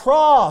on the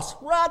cross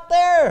right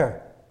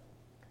there.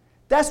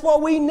 That's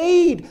what we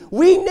need.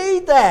 We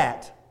need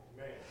that.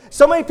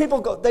 So many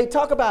people they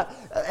talk about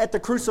at the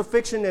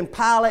crucifixion and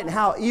Pilate and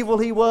how evil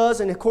he was,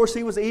 and of course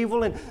he was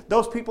evil, and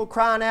those people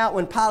crying out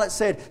when Pilate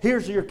said,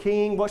 "Here's your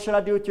king, what should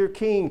I do with your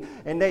king?"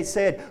 And they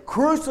said,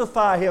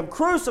 crucify him.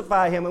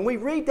 And we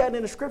read that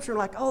in the scripture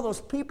like, oh, those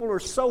people are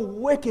so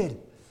wicked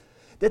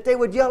that they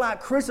would yell out,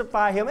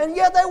 "Crucify him." And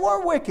yeah, they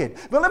were wicked.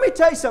 But let me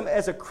tell you something,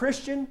 as a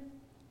Christian,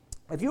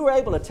 if you were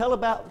able to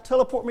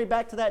teleport me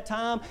back to that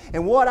time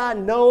and what I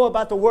know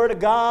about the Word of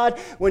God,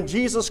 when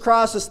Jesus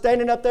Christ is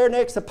standing up there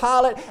next to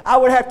Pilate, I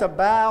would have to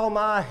bow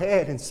my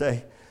head and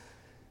say,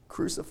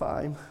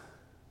 "Crucify him.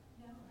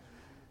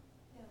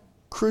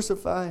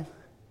 Crucify him."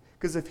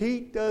 Because if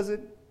he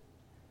doesn't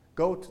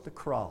go to the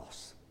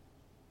cross,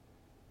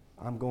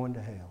 I'm going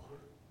to hell.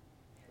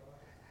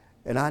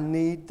 And I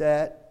need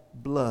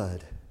that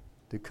blood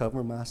to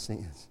cover my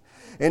sins.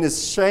 And as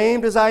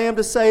ashamed as I am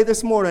to say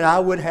this morning, I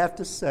would have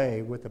to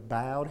say with a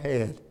bowed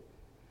head,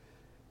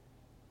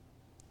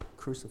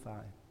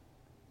 "Crucify him.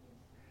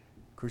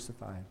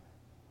 Crucify him."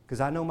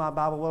 Because I know my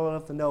Bible well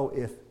enough to know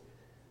if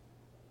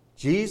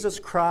Jesus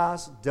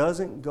Christ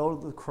doesn't go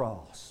to the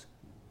cross,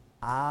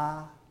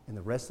 I and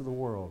the rest of the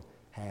world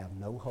have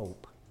no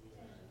hope.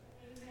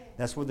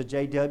 That's where the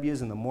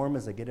JWs and the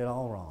Mormons, they get it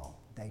all wrong.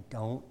 They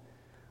don't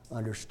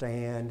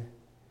understand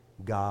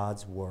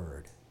God's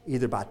Word,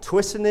 either by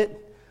twisting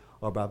it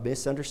or by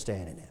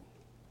misunderstanding it.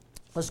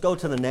 Let's go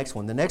to the next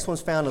one. The next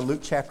one's found in Luke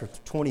chapter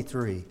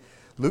 23.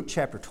 Luke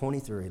chapter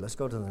 23. Let's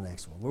go to the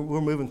next one.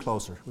 We're moving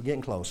closer. We're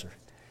getting closer.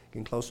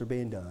 Getting closer to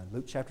being done.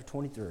 Luke chapter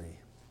 23.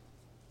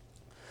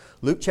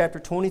 Luke chapter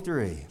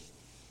 23.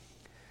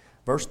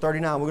 Verse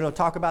 39. We're going to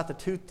talk about the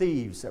two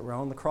thieves that were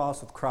on the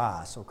cross with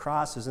Christ. So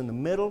Christ is in the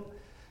middle.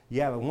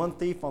 You have one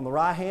thief on the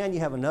right hand.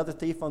 You have another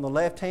thief on the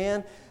left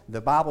hand. The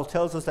Bible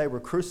tells us they were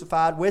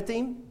crucified with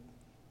him.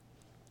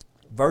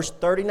 Verse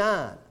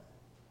 39.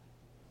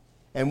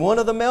 And one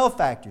of the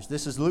malefactors,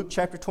 this is Luke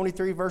chapter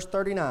 23, verse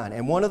 39,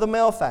 and one of the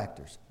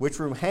malefactors, which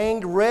were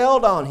hanged,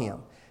 railed on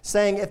him,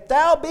 saying, "If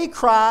thou be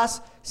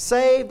Christ,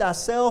 save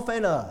thyself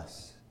and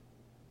us."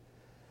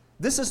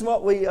 This is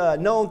what we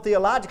know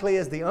theologically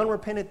as the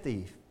unrepentant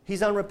thief.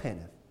 He's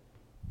unrepentant.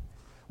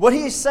 What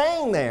he's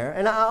saying there,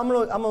 and I'm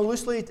going to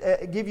loosely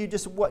give you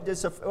just what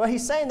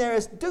he's saying there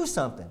is, do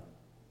something.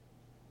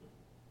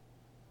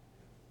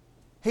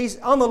 He's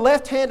on the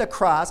left hand of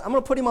Christ. I'm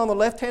going to put him on the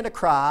left hand of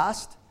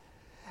Christ.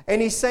 And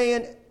he's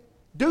saying,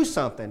 do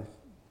something.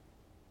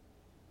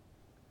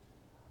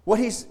 What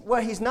he's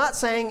not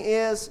saying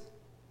is,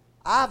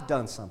 I've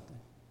done something.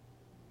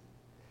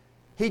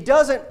 He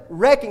doesn't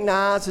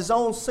recognize his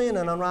own sin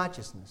and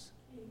unrighteousness.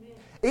 Amen.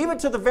 Even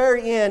to the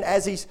very end,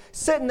 as he's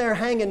sitting there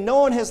hanging,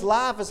 knowing his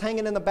life is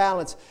hanging in the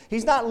balance,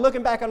 he's not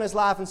looking back on his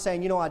life and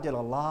saying, I did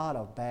a lot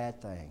of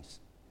bad things.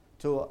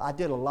 I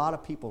did a lot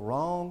of people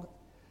wrong.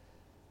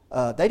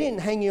 They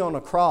didn't hang you on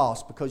a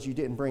cross because you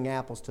didn't bring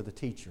apples to the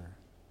teacher.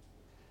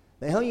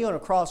 They hung you on a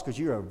cross because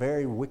you're a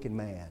very wicked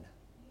man.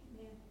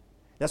 Amen.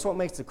 That's what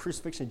makes the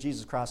crucifixion of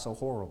Jesus Christ so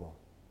horrible.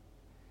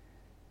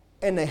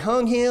 And they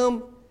hung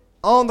him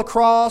on the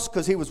cross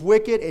because he was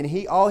wicked,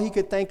 and all he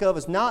could think of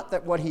is not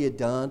that what he had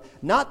done,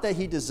 not that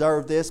he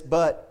deserved this,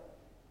 but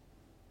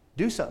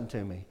do something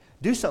to me.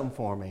 Do something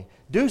for me.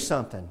 Do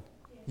something.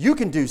 You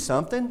can do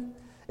something.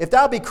 If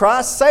thou be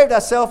Christ, save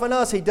thyself and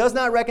us. He does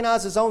not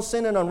recognize his own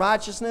sin and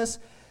unrighteousness.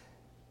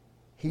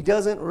 He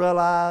doesn't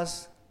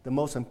realize the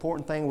most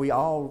important thing we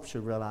all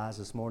should realize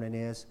this morning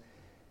is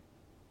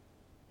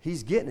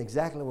he's getting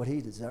exactly what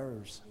he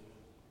deserves.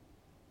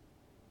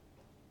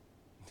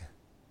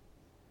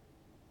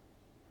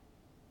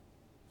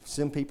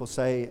 Some people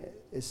say,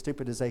 as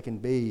stupid as they can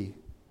be,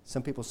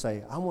 some people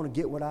say, I want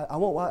to get I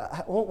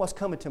want what's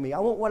coming to me. I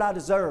want what I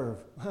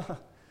deserve.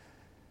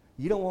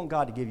 You don't want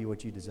God to give you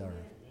what you deserve.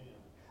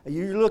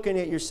 You're looking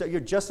at yourself, you're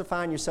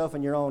justifying yourself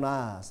in your own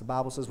eyes. The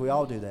Bible says we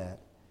all do that.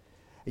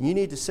 And you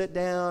need to sit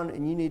down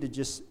and you need to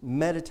just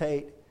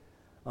meditate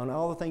on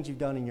all the things you've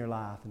done in your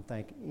life and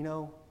think, you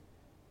know,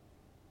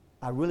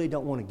 I really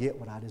don't want to get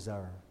what I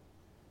deserve.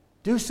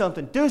 Do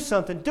something, do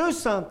something, do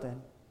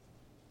something.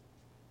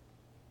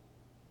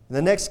 And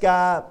the next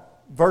guy,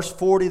 verse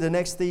 40, the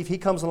next thief, he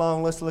comes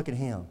along. Let's look at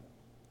him.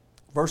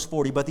 Verse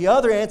 40, but the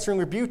other answering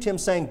rebuked him,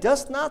 saying,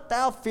 dost not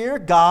thou fear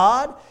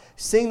God,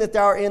 seeing that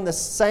thou art in the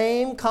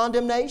same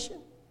condemnation?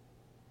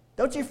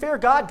 Don't you fear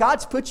God?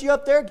 God's put you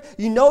up there.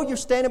 You know you're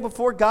standing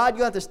before God.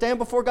 You have to stand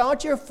before God.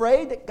 Aren't you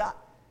afraid that God...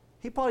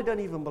 He probably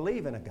doesn't even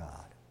believe in a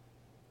God.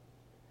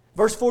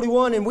 Verse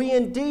 41, and we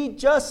indeed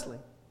justly.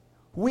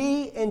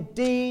 Let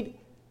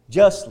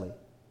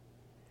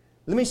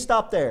me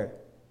stop there.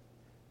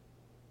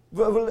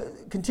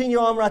 Continue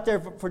on right there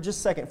for just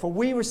a second. For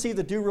we receive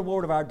the due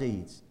reward of our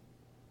deeds.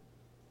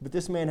 But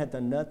this man hath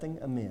done nothing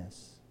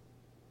amiss.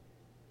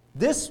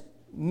 This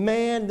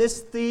man,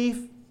 this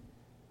thief,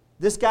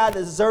 this guy that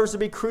deserves to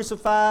be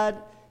crucified,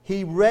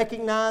 he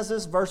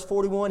recognizes, verse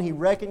 41, he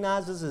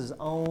recognizes his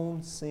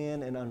own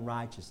sin and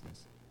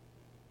unrighteousness.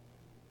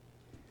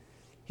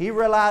 He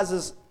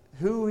realizes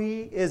who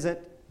he isn't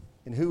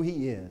and who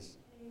he is.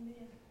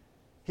 Amen.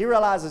 He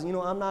realizes, you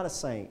know, I'm not a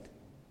saint.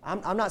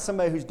 I'm not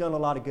somebody who's done a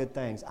lot of good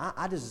things.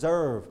 I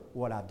deserve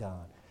what I've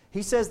done.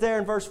 He says there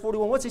in verse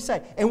 41, what's he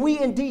say? And we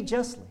indeed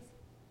justly.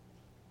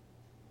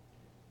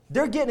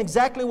 They're getting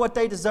exactly what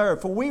they deserve,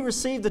 for we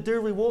receive the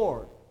due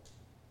reward.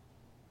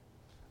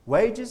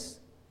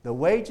 The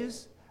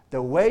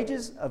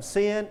wages of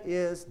sin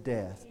is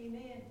death.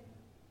 Amen.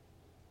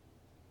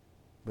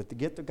 But the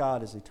gift of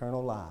God is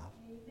eternal life.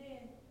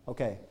 Amen.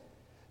 Okay,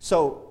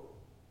 so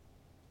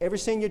every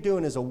sin you're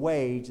doing is a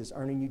wage that's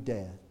earning you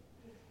death.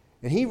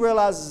 And he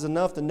realizes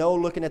enough to know,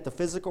 looking at the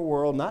physical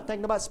world, not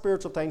thinking about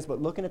spiritual things,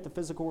 but looking at the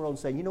physical world and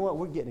saying, you know what,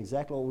 we're getting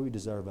exactly what we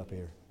deserve up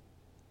here.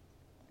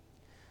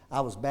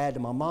 I was bad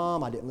to my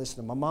mom. I didn't listen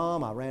to my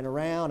mom. I ran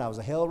around. I was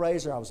a hell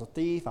raiser. I was a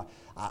thief.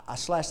 I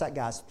slashed that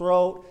guy's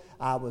throat.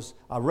 I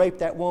raped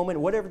that woman.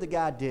 Whatever the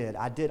guy did,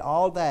 I did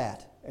all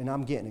that, and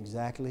I'm getting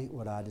exactly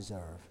what I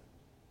deserve.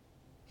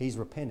 He's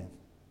repentant.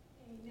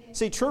 Amen.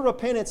 See, true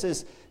repentance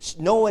is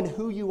knowing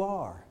who you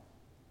are.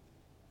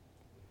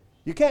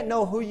 You can't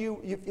know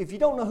if you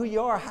don't know who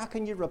you are, how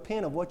can you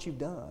repent of what you've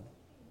done?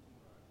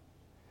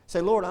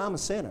 Say, Lord, I'm a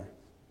sinner.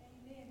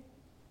 Amen.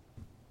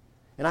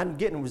 And I'm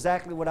getting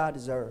exactly what I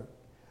deserve.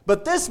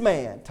 But this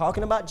man,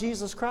 talking about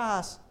Jesus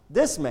Christ,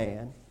 this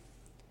man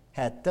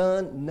had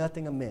done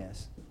nothing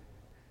amiss.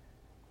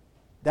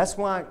 That's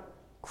why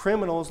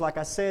criminals, like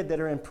I said, that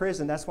are in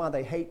prison, that's why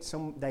they hate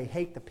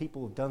the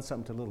people who've done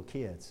something to little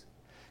kids.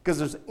 Because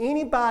there's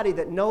anybody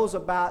that knows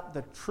about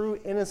the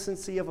true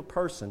innocency of a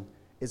person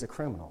is a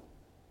criminal.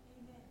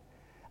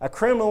 A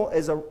criminal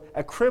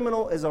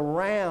is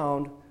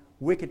around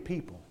wicked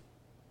people.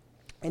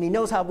 And he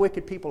knows how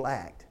wicked people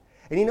act.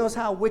 And he knows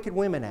how wicked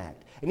women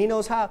act. And he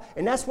knows how,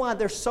 and that's why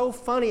they're so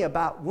funny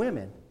about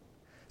women.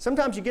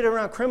 Sometimes you get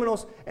around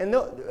criminals, and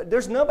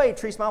there's nobody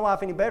treats my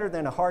wife any better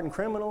than a hardened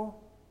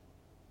criminal.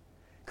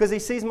 Because he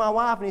sees my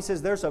wife and he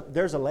says, there's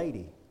a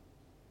lady.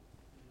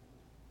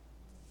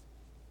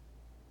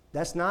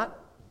 That's not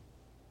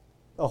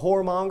a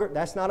whoremonger.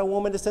 That's not a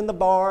woman that's in the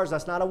bars.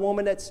 That's not a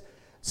woman that's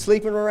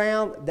sleeping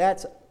around.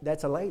 That's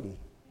a lady.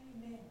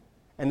 Amen.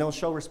 And they'll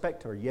show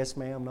respect to her. Yes,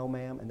 ma'am, no,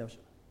 ma'am. And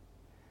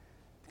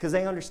because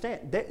they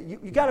understand.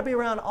 You got to be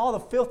around all the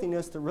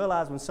filthiness to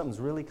realize when something's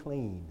really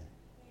clean.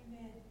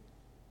 Amen.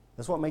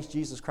 That's what makes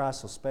Jesus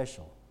Christ so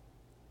special.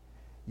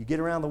 You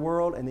get around the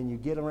world, and then you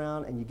get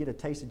around and you get a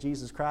taste of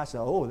Jesus Christ.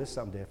 And, oh, this is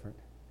something different.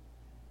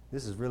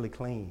 This is really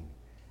clean.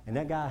 And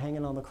that guy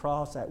hanging on the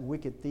cross, that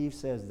wicked thief,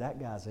 says, that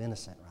guy's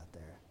innocent right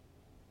there.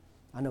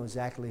 I know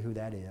exactly who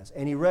that is.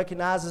 And he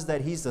recognizes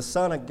that he's the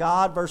Son of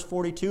God, verse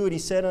 42, and he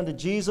said unto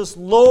Jesus,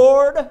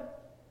 Lord,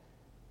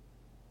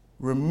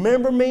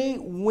 remember me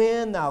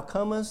when thou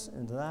comest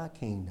into thy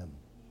kingdom.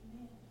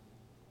 Amen.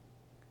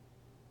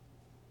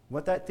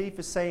 What that thief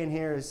is saying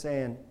here is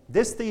saying,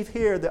 this thief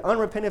here, the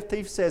unrepentant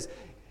thief says,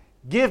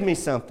 give me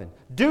something,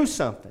 do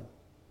something.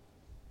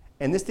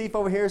 And this thief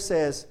over here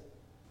says,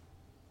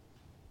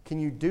 can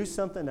you do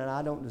something that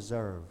I don't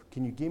deserve?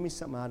 Can you give me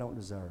something I don't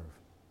deserve?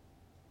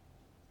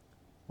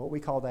 What we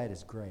call that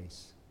is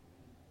grace.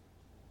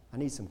 I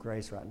need some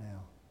grace right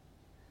now.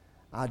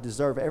 I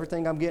deserve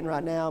everything I'm getting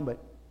right now,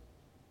 but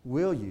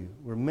will you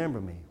remember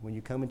me when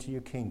you come into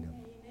your kingdom?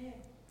 Amen.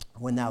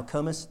 when thou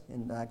comest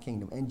in thy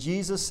kingdom. And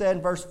Jesus said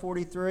in verse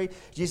 43,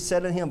 Jesus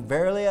said unto him,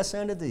 Verily I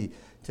say unto thee,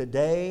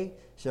 today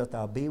shalt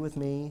thou be with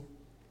me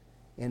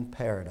in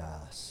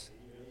paradise.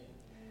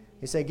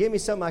 He said, give me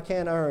something I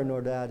can't earn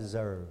nor do I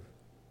deserve.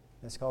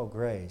 That's called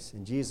grace.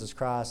 And Jesus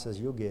Christ says,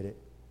 you'll get it.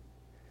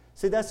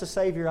 See, that's the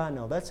Savior I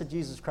know. That's the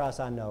Jesus Christ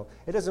I know.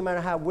 It doesn't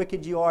matter how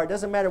wicked you are. It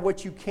doesn't matter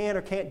what you can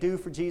or can't do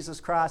for Jesus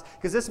Christ.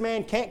 Because this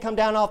man can't come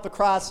down off the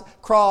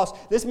cross.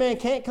 This man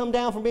can't come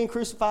down from being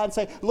crucified and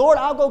say, Lord,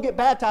 I'll go get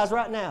baptized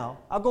right now.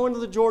 I'll go into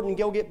the Jordan and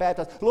go get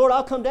baptized. Lord,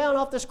 I'll come down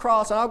off this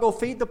cross and I'll go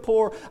feed the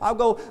poor. I'll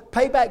go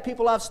pay back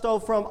people I've stole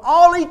from.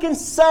 All he can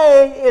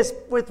say is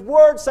with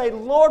words say,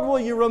 Lord, will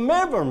you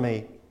remember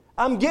me?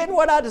 I'm getting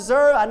what I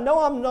deserve. I know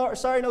I'm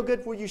sorry, no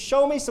good. Will you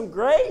show me some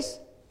grace?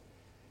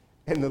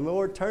 And the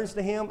Lord turns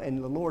to him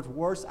in the Lord's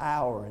worst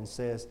hour and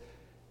says,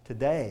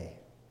 today,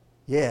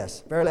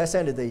 yes, verily I say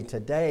unto thee,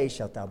 today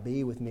shalt thou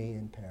be with me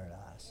in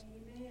paradise.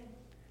 Amen.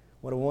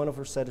 What a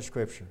wonderful set of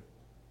Scripture.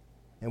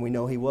 And we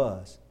know he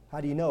was.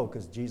 How do you know?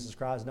 Because Jesus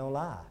Christ don't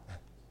lie.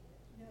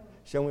 No.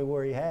 Show me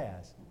where he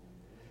has.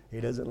 He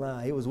doesn't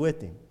lie. He was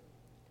with him.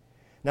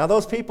 Now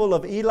those people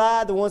of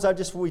Eli, the ones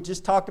we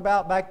just talked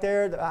about back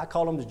there, I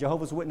call them the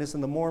Jehovah's Witnesses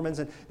and the Mormons,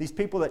 and these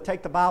people that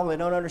take the Bible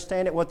and they don't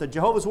understand it, what the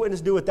Jehovah's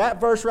Witnesses do with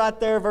that verse right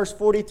there, verse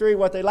 43,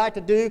 what they like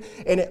to do,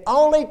 and it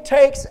only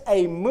takes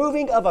a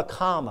moving of a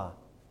comma.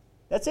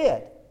 That's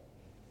it.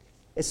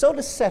 It's so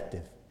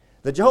deceptive.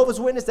 The Jehovah's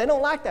Witnesses, they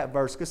don't like that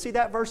verse, because see,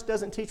 that verse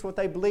doesn't teach what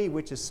they believe,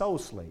 which is soul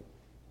sleep.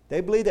 They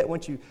believe that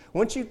once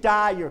you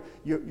die,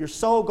 your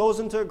soul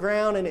goes into the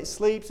ground and it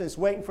sleeps and it's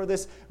waiting for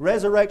this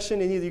resurrection.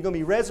 And either you're going to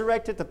be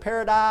resurrected to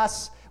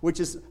paradise, which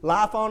is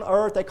life on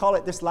earth. They call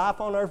it this life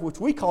on earth,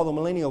 which we call the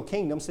millennial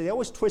kingdom. So they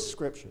always twist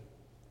Scripture.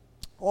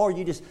 Or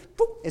you just,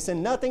 it's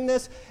in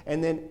nothingness.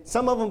 And then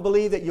some of them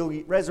believe that you'll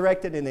be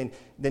resurrected and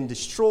then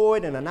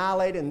destroyed and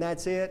annihilated, and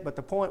that's it. But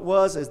the point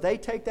was, is they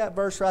take that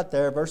verse right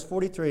there, verse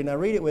 43. Now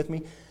read it with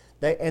me.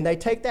 They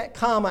take that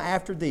comma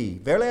after thee.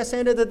 Verily I say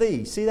unto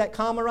thee. See that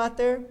comma right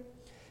there?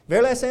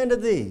 Verily I say unto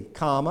thee,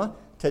 comma,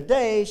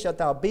 today shalt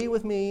thou be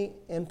with me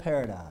in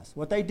paradise.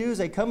 What they do is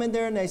they come in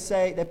there and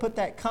they put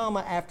that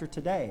comma after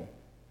today.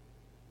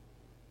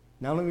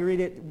 Now let me read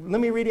it.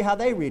 Let me read it how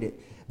they read it.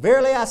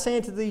 Verily I say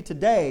unto thee,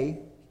 today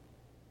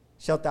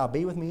shalt thou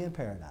be with me in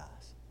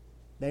paradise.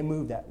 They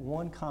move that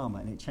one comma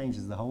and it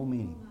changes the whole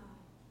meaning.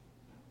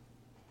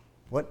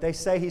 What they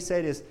say, he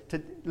said, is,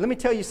 let me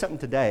tell you something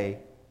today.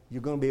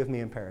 You're going to be with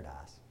me in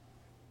paradise.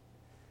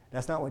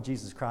 That's not what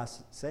Jesus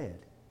Christ said.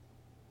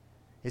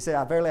 He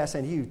said, verily I say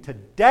to you,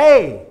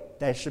 today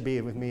they should be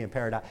with me in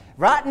paradise.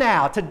 Right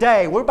now,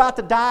 today, we're about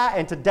to die,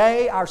 and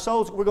today our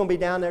souls, we're going to be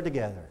down there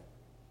together.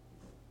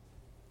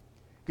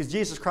 Because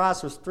Jesus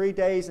Christ was 3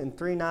 days and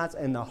 3 nights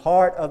in the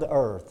heart of the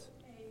earth.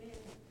 Amen.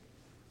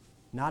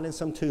 Not in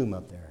some tomb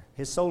up there.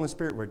 His soul and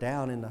spirit were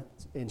down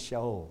in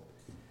Sheol.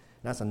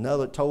 That's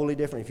another totally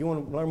different. If you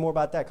want to learn more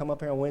about that, come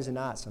up here on Wednesday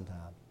night sometime.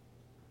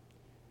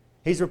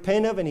 He's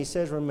repentant and he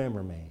says,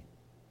 remember me.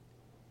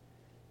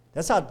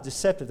 That's how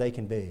deceptive they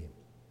can be.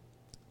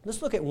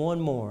 Let's look at one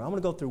more. I'm going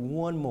to go through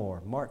one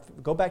more.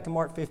 Go back to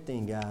Mark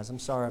 15, guys. I'm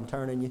sorry I'm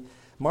turning you.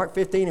 Mark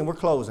 15, and we're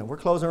closing. We're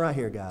closing right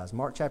here, guys.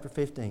 Mark chapter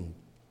 15.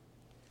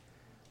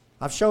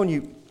 I've shown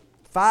you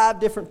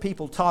 5 different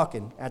people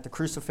talking at the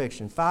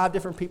crucifixion. 5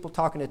 different people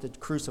talking at the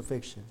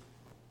crucifixion.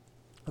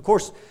 Of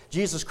course,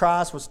 Jesus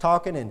Christ was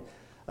talking, and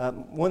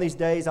one of these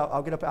days,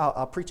 I'll get up.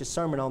 I'll preach a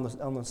sermon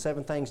on the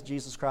 7 things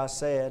Jesus Christ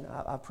said.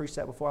 I preached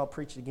that before. I'll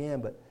preach it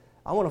again. But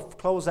I want to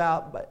close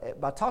out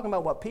by talking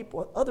about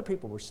what other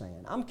people were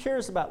saying. I'm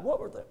curious about what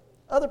were the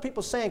other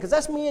people saying, because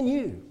that's me and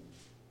you.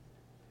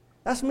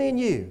 That's me and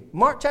you.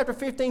 Mark chapter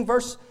 15,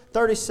 verse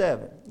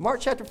 37.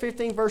 Mark chapter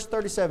 15, verse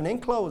 37. In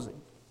closing,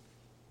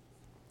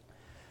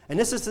 and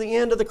this is the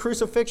end of the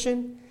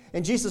crucifixion.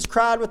 And Jesus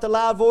cried with a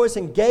loud voice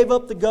and gave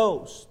up the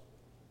ghost.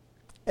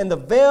 And the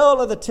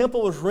veil of the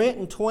temple was rent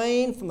in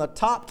twain from the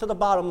top to the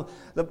bottom.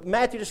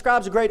 Matthew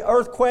describes a great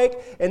earthquake,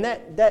 and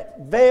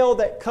that veil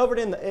that covered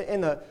in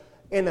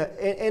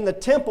the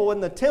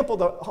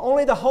temple,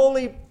 only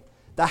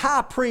the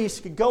high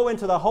priest could go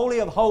into the Holy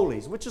of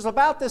Holies, which is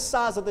about this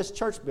size of this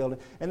church building.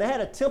 And they had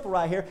a temple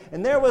right here.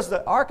 And there was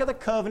the Ark of the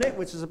Covenant,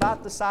 which is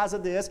about the size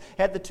of this.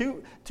 Had the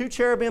two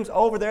cherubims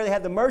over there. They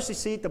had the mercy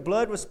seat. The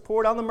blood was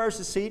poured on the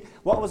mercy seat.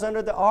 What was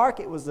under the Ark?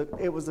 It was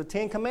the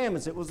 10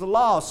 Commandments. It was the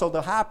law. So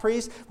the high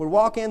priest would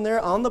walk in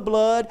there on the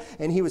blood,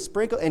 and he would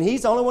sprinkle. And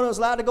he's the only one that was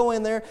allowed to go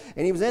in there.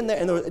 And he was in there,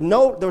 and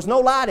there was no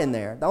light in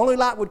there. The only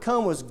light would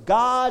come was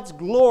God's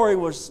glory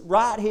was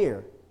right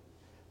here.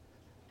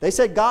 They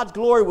said God's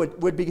glory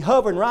would be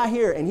hovering right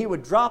here, and he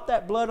would drop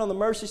that blood on the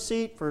mercy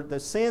seat for the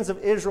sins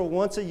of Israel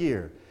once a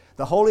year.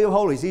 the Holy of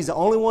Holies. He's the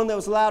only one that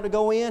was allowed to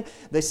go in.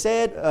 They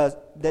said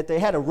that they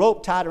had a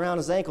rope tied around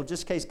his ankle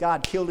just in case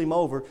God killed him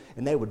over,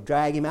 and they would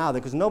drag him out of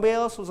there because nobody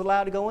else was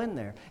allowed to go in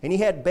there. And he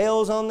had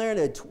bells on there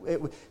that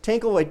it would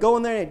tinkle. They'd go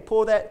in there and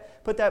they'd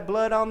put that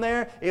blood on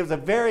there. It was a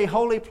very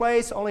holy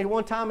place, only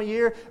one time a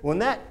year. When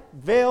that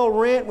veil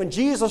rent, when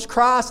Jesus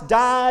Christ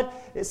died,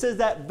 it says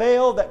that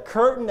veil, that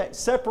curtain that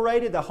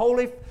separated the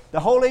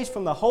holies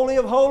from the Holy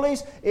of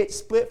Holies, it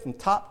split from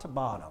top to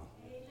bottom.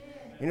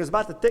 And it was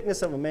about the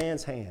thickness of a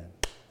man's hand.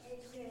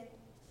 Amen.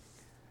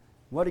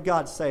 What did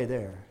God say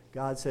there?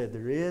 God said,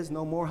 there is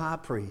no more high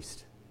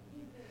priest.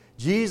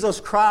 Jesus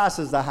Christ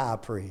is the high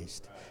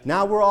priest.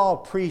 Now we're all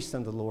priests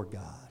unto the Lord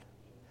God.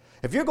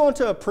 If you're going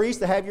to a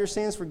priest to have your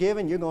sins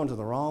forgiven, you're going to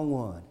the wrong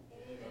one.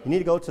 You need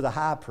to go to the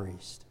high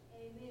priest.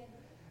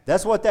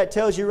 That's what that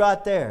tells you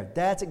right there.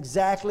 That's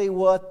exactly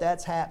what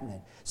that's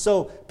happening.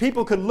 So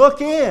people could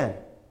look in,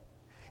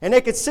 and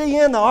they could see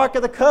in the Ark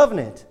of the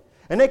Covenant,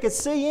 and they could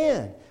see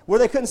in where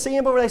they couldn't see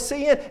in, but where they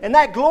see in, and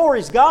that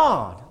glory's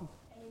God.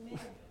 Amen.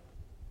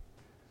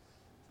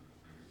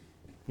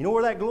 You know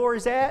where that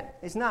glory's at?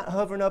 It's not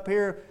hovering up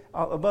here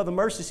above the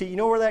mercy seat. You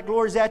know where that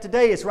glory's at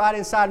today? It's right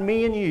inside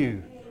me and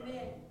you.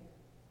 Amen.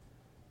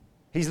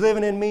 He's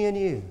living in me and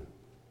you.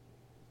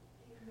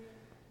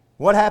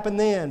 What happened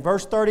then?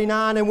 Verse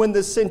 39, and when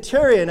the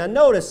centurion, now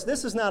notice,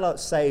 this is not a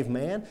saved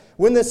man.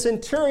 When the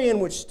centurion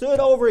which stood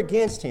over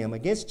against him,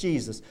 against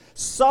Jesus,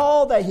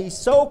 saw that he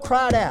so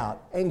cried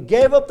out and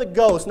gave up the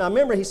ghost. Now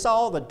remember, he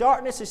saw the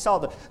darkness, he saw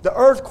the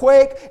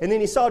earthquake, and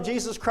then he saw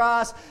Jesus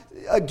Christ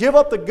give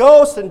up the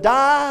ghost and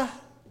die,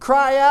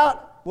 cry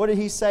out. What did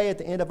he say at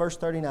the end of verse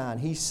 39?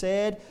 He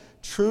said,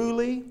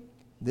 truly,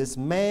 this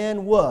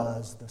man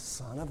was the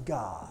Son of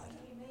God.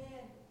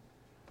 Amen.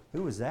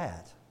 Who was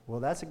that? Well,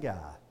 that's a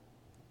guy.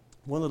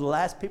 One of the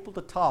last people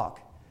to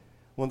talk.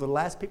 One of the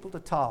last people to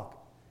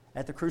talk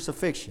at the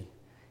crucifixion.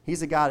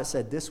 He's the guy that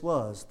said this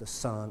was the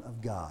Son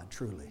of God,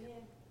 truly.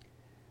 Amen.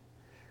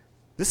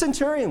 The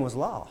centurion was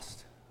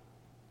lost.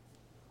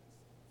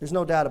 There's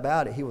no doubt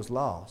about it. He was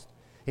lost.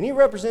 And he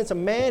represents a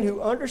man who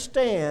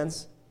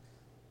understands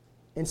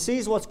and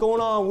sees what's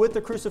going on with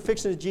the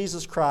crucifixion of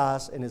Jesus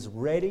Christ and is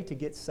ready to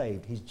get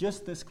saved. He's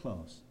just this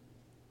close.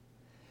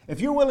 If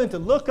you're willing to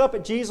look up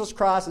at Jesus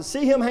Christ and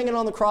see Him hanging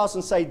on the cross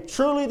and say,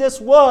 truly this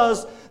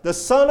was the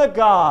Son of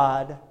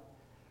God,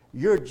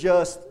 you're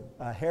just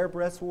a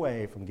hairbreadth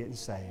away from getting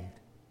saved.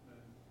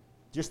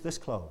 Just this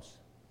close.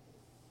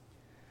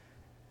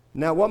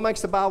 Now, what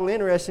makes the Bible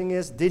interesting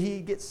is, did he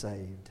get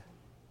saved?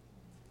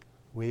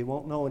 We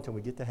won't know until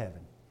we get to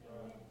heaven.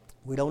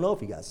 We don't know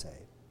if he got saved.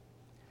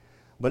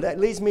 But that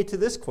leads me to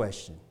this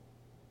question.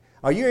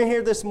 Are you in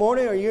here this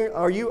morning?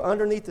 Are you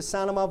underneath the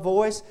sound of my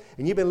voice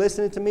and you've been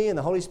listening to me and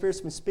the Holy Spirit's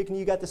been speaking to you?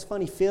 You got this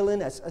funny feeling.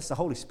 That's the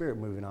Holy Spirit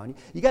moving on you.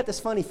 You got this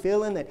funny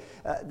feeling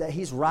that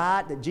He's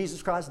right, that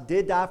Jesus Christ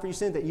did die for your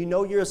sin, that you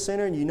know you're a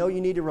sinner and you know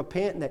you need to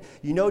repent, and that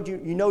you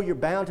know you're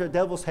bound to a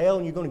devil's hell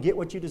and you're going to get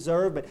what you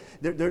deserve, but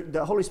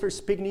the Holy Spirit's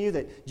speaking to you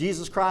that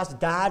Jesus Christ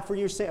died for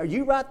your sin. Are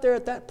you right there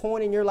at that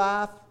point in your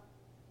life?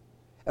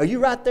 Are you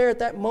right there at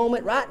that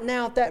moment, right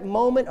now at that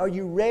moment? Are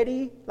you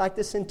ready, like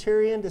the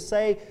centurion, to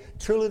say,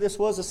 truly this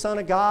was the Son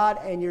of God,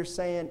 and you're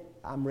saying,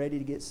 I'm ready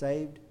to get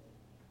saved?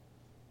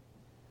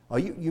 Or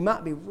you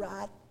might be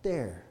right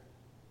there.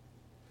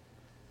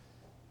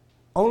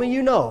 Only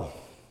you know.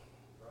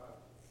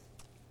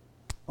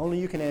 Only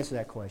you can answer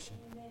that question.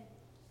 Amen.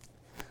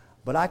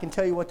 But I can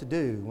tell you what to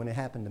do when it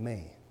happened to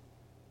me.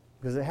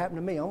 Because it happened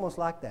to me almost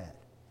like that.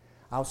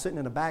 I was sitting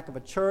in the back of a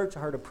church.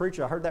 I heard a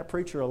preacher. I heard that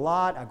preacher a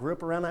lot. I grew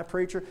up around that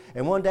preacher.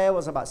 And one day I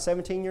was about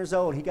 17 years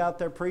old. He got up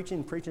there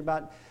preaching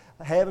about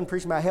heaven,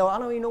 preaching about hell. I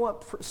don't even know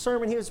what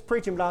sermon he was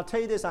preaching, but I'll tell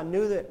you this. I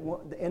knew that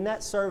in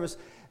that service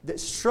that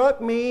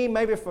struck me,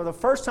 maybe for the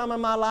first time in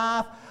my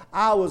life,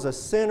 I was a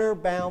sinner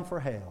bound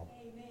for hell.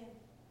 Amen.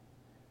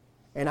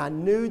 And I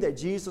knew that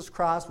Jesus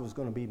Christ was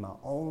going to be my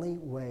only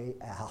way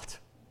out.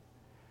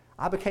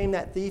 I became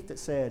that thief that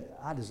said,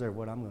 I deserve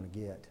what I'm going to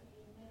get.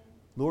 Amen.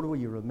 Lord, will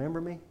you remember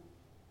me?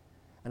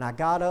 And I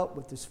got up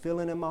with this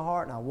feeling in my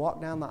heart, and I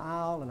walked down the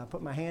aisle, and I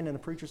put my hand in the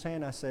preacher's hand,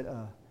 and I said,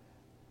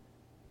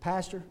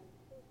 Pastor,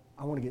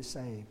 I want to get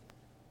saved.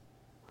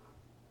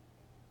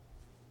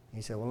 And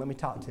he said, well, let me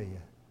talk to you.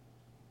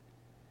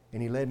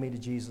 And he led me to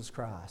Jesus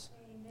Christ.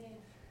 Amen.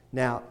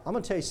 Now, I'm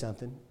going to tell you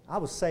something. I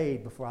was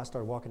saved before I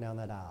started walking down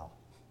that aisle.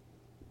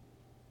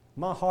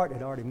 My heart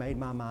had already made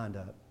my mind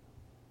up.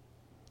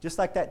 Just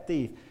like that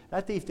thief.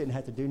 That thief didn't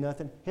have to do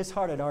nothing. His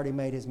heart had already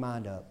made his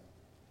mind up.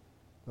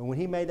 But when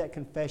he made that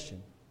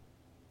confession,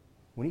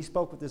 when he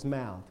spoke with his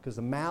mouth, because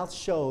the mouth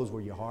shows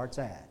where your heart's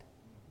at.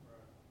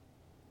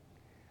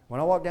 When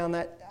I walked down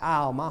that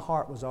aisle, my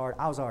heart was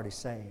I was already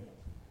saved.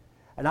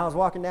 And I was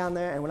walking down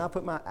there, and when I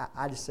put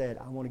I just said,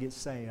 I want to get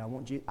saved.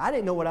 I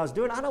didn't know what I was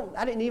doing.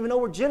 I didn't even know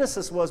where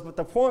Genesis was, but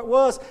the point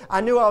was, I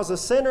knew I was a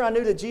sinner. I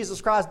knew that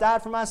Jesus Christ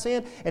died for my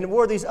sin, and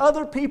where these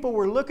other people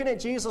were looking at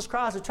Jesus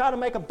Christ to try to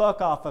make a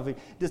buck off of him,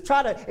 to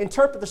try to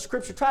interpret the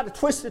Scripture, try to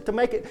twist it to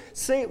make it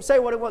say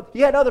what it was.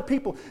 You had other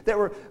people that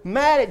were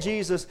mad at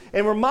Jesus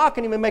and were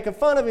mocking him and making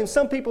fun of him.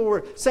 Some people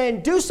were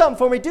saying, do something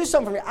for me, do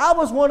something for me. I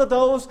was one of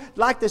those,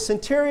 like the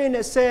centurion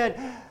that said,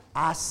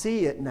 I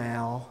see it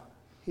now.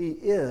 He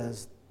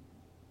is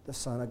the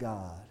Son of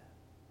God.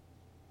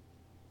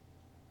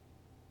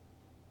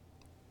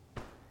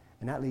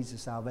 And that leads to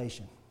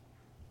salvation.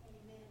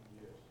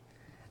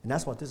 And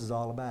that's what this is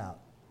all about.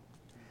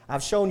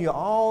 I've shown you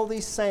all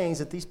these sayings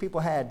that these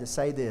people had to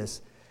say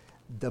this.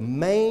 The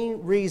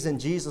main reason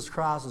Jesus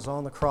Christ was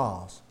on the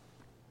cross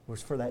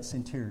was for that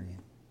centurion.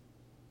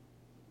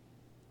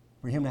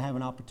 For him to have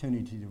an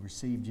opportunity to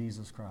receive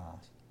Jesus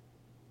Christ.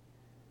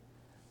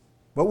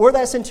 But where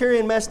that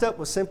centurion messed up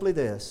was simply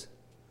this.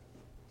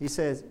 He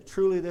says,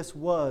 truly this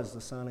was the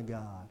Son of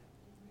God.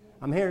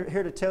 I'm here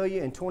to tell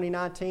you in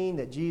 2019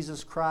 that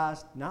Jesus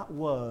Christ not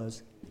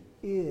was,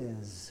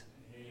 is.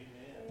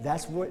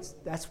 That's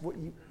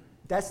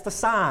the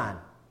sign.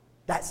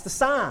 That's the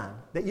sign.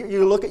 That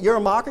you look at, you're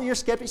a mocker, you're a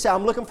skeptic, you say,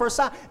 I'm looking for a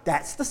sign.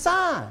 That's the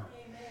sign.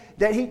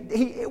 That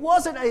he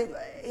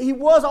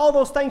was all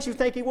those things you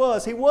think he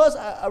was. He was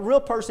a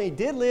real person. He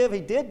did live, he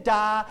did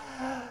die,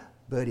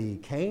 but he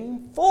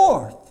came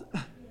forth.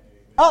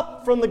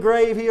 Up from the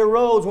grave he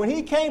arose. When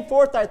he came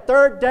forth that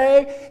third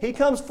day, he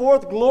comes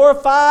forth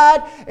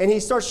glorified and he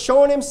starts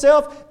showing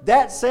himself.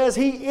 That says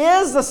he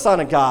is the Son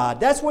of God.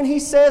 That's when he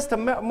says to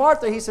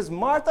Martha, he says,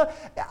 Martha,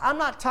 I'm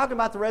not talking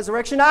about the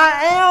resurrection. I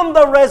am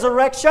the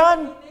resurrection.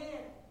 Amen.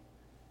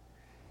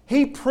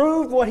 He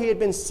proved what he had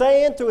been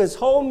saying through his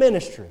whole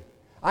ministry.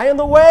 I am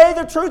the way,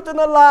 the truth, and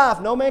the life.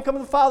 No man comes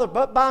to the Father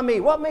but by me.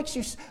 What makes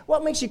you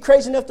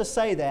crazy enough to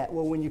say that?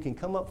 Well, when you can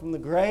come up from the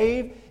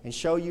grave and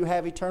show you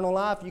have eternal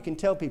life, you can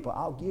tell people,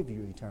 I'll give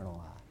you eternal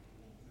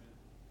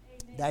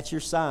life. Amen. That's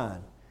your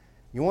sign.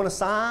 You want a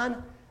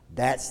sign?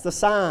 That's the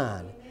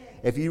sign.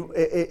 Amen. If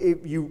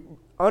you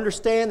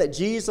understand that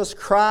Jesus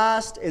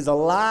Christ is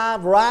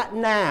alive right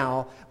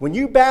now, when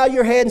you bow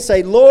your head and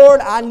say, Lord,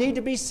 I need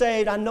to be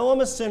saved. I know I'm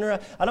a sinner.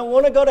 I don't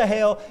want to go to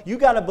hell. You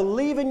got to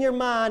believe in your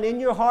mind, in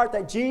your heart,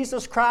 that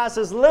Jesus Christ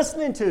is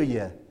listening to you.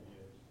 Amen.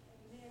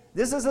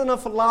 This isn't a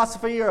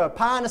philosophy or a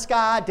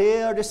pie-in-the-sky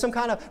idea or just some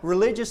kind of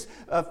religious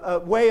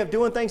way of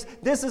doing things.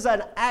 This is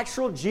an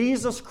actual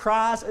Jesus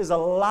Christ is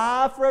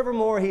alive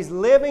forevermore. He's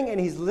living and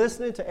He's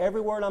listening to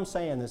every word I'm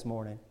saying this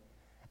morning.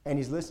 And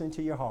He's listening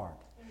to your heart.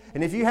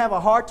 And if you have a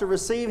heart to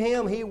receive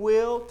Him, He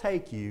will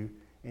take you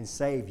and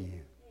save you.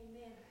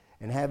 Amen.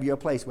 And have you a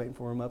place waiting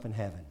for Him up in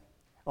heaven.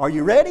 Are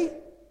you ready? Amen.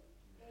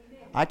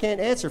 I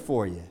can't answer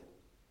for you.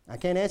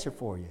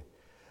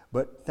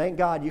 But thank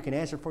God you can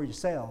answer for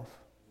yourself.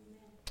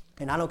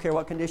 And I don't care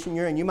what condition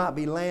you're in. You might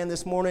be laying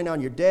this morning on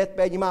your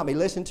deathbed. You might be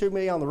listening to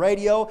me on the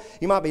radio.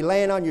 You might be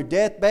laying on your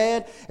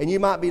deathbed. And you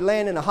might be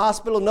laying in a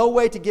hospital. No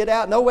way to get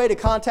out. No way to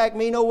contact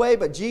me. No way.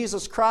 But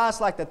Jesus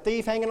Christ, like the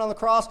thief hanging on the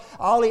cross,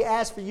 all He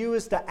asks for you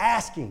is to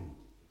ask Him.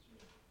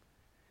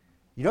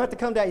 You don't have to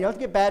come down. You don't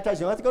have to get baptized.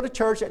 You don't have to go to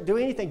church. Do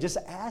anything. Just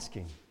ask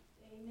Him.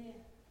 Amen.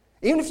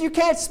 Even if you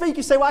can't speak,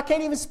 you say, well, I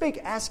can't even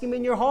speak. Ask Him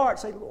in your heart.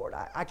 Say, Lord,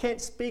 I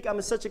can't speak. I'm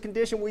in such a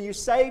condition. Will you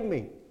save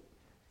me?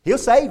 He'll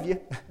save you.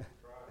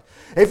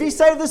 If He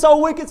saved this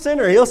old wicked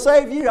sinner, He'll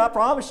save you. I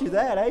promise you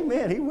that.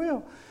 Amen. He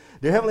will.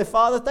 Dear Heavenly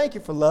Father, thank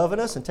You for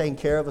loving us and taking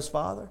care of us,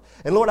 Father.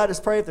 And Lord, I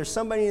just pray if there's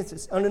somebody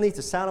underneath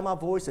the sound of my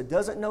voice that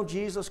doesn't know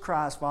Jesus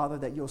Christ, Father,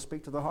 that You'll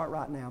speak to their heart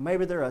right now.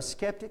 Maybe they're a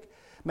skeptic.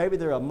 Maybe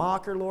they're a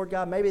mocker, Lord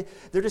God. Maybe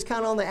they're just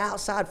kind of on the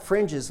outside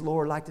fringes,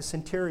 Lord, like the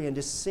centurion,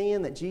 just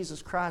seeing that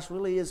Jesus Christ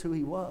really is who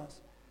He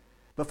was.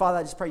 But Father,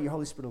 I just pray Your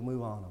Holy Spirit will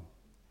move on them.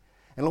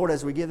 And Lord,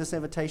 as we give this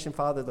invitation,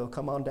 Father, they'll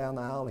come on down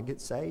the aisle and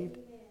get saved.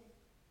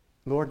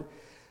 Lord,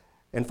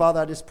 and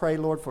Father, I just pray,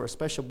 Lord, for a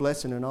special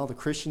blessing in all the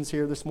Christians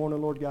here this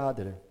morning, Lord God,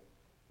 that have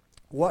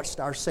watched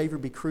our Savior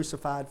be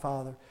crucified,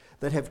 Father,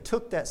 that have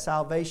took that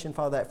salvation,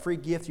 Father, that free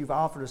gift You've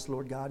offered us,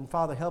 Lord God. And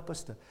Father, help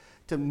us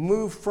to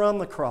move from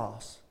the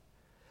cross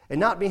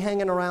and not be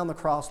hanging around the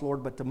cross,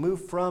 Lord, but to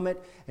move from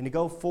it and to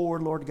go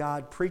forward, Lord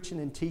God, preaching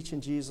and teaching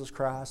Jesus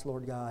Christ,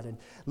 Lord God, and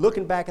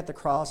looking back at the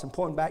cross and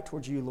pointing back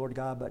towards You, Lord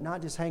God, but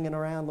not just hanging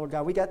around, Lord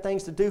God. We got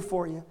things to do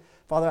for You.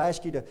 Father, I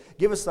ask You to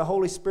give us the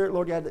Holy Spirit,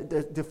 Lord God,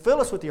 to fill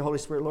us with Your Holy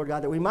Spirit, Lord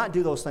God, that we might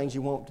do those things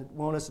You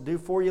want us to do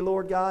for You,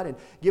 Lord God, and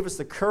give us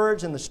the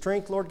courage and the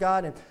strength, Lord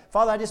God. And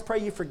Father, I just pray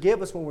You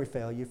forgive us when we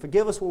fail You.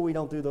 Forgive us when we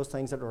don't do those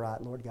things that are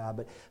right, Lord God.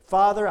 But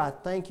Father, I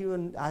thank You,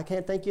 and I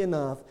can't thank You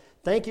enough.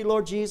 Thank You,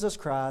 Lord Jesus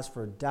Christ,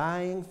 for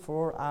dying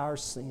for our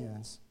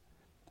sins.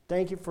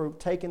 Thank You for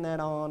taking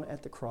that on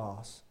at the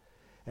cross.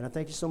 And I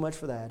thank You so much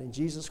for that. In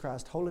Jesus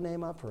Christ's holy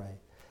name I pray.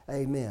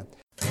 Amen.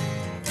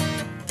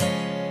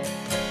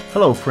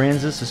 Hello,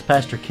 friends. This is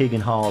Pastor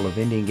Keegan Hall of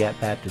Indian Gap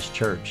Baptist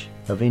Church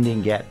of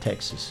Indian Gap,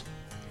 Texas.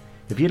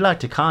 If you'd like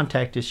to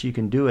contact us, you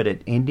can do it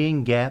at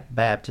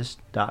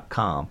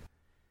IndianGapBaptist.com.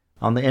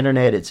 On the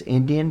internet, it's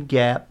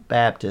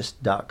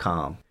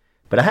IndianGapBaptist.com.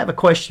 But I have a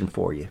question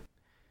for you.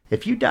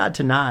 If you died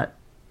tonight,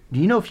 do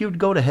you know if you would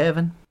go to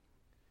heaven?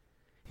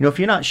 You know, if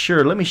you're not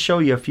sure, let me show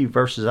you a few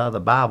verses out of the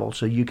Bible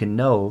so you can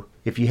know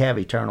if you have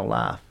eternal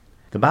life.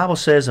 The Bible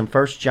says in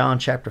 1 John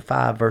chapter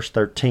 5, verse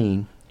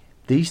 13,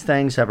 "These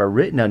things have I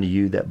written unto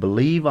you that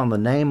believe on the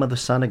name of the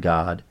Son of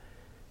God,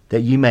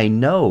 that you may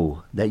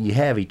know that you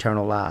have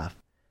eternal life,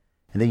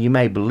 and that you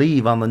may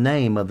believe on the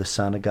name of the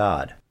Son of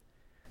God."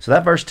 So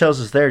that verse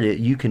tells us there that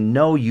you can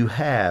know you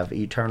have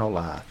eternal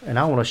life. And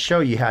I want to show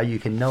you how you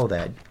can know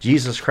that.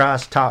 Jesus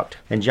Christ talked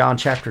in John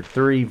chapter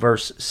 3,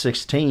 verse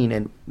 16,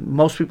 and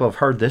most people have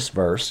heard this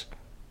verse.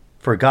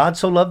 "For God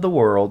so loved the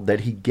world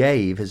that he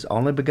gave his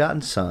only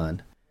begotten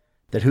Son,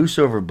 that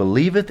whosoever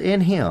believeth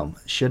in him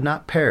should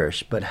not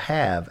perish, but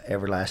have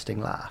everlasting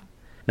life."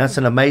 That's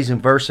an amazing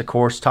verse, of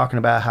course, talking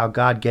about how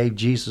God gave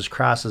Jesus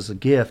Christ as a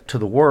gift to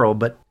the world.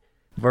 But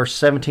verse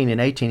 17 and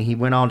 18, he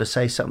went on to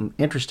say something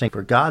interesting.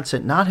 "For God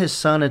sent not his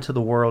Son into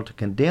the world to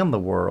condemn the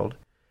world,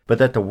 but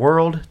that the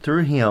world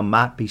through him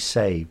might be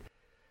saved."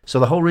 So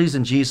the whole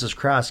reason Jesus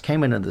Christ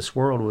came into this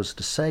world was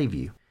to save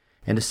you,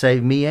 and to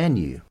save me and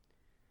you.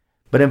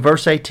 But in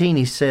verse 18,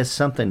 he says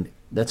something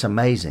that's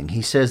amazing.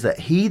 He says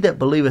that he that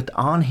believeth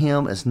on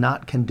him is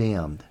not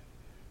condemned.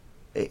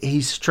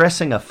 He's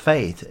stressing a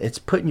faith. It's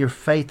putting your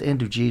faith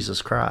into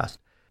Jesus Christ.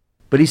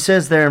 But he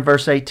says there in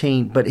verse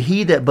 18, "But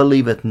he that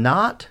believeth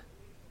not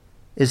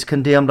is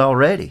condemned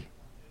already,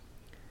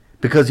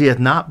 because he hath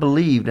not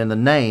believed in the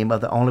name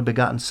of the only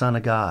begotten Son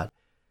of God."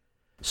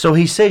 So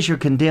he says you're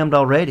condemned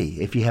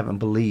already if you haven't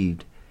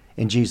believed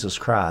in Jesus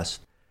Christ.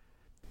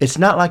 It's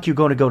not like you're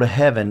going to go to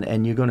heaven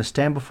and you're going to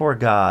stand before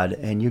God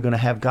and you're going to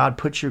have God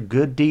put your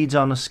good deeds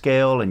on the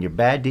scale and your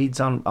bad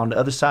deeds on the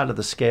other side of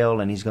the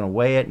scale, and he's going to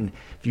weigh it, and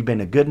if you've been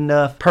a good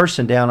enough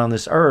person down on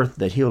this earth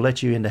that he'll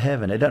let you into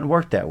heaven. It doesn't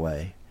work that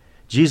way.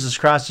 Jesus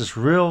Christ is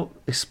real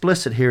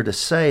explicit here to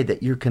say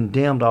that you're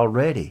condemned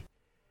already.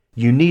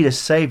 You need a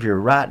Savior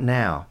right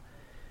now.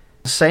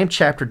 Same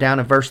chapter down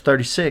in verse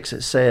 36,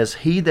 it says,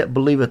 "He that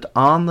believeth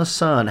on the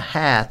Son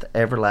hath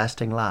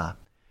everlasting life."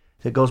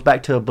 It goes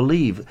back to a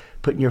believe,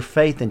 putting your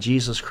faith in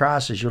Jesus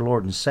Christ as your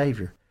Lord and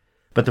Savior.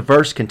 But the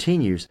verse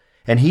continues,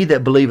 "And he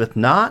that believeth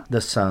not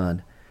the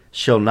Son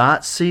shall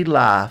not see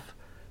life,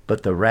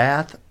 but the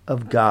wrath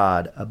of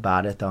God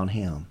abideth on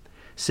him."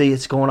 See,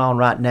 it's going on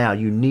right now.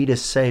 You need a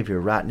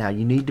Savior right now.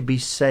 You need to be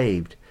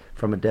saved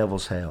from a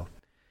devil's hell.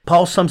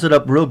 Paul sums it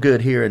up real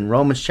good here in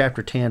Romans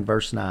chapter 10,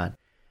 verse 9,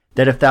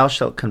 "That if thou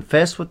shalt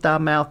confess with thy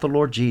mouth the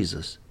Lord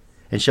Jesus,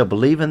 and shalt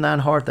believe in thine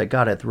heart that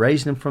God hath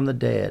raised him from the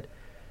dead,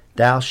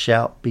 thou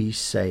shalt be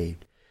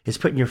saved." It's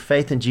putting your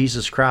faith in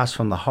Jesus Christ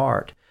from the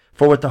heart.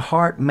 "For with the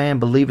heart man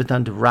believeth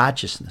unto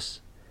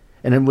righteousness,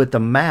 and then with the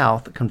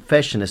mouth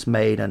confession is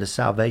made unto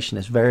salvation."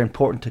 It's very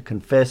important to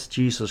confess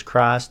Jesus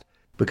Christ,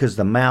 because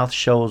the mouth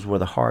shows where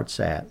the heart's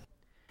at.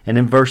 And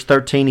in verse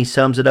 13, he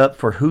sums it up,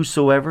 "For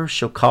whosoever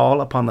shall call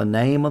upon the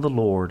name of the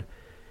Lord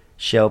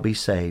shall be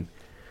saved."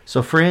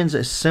 So friends,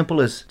 as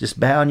simple as just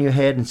bowing your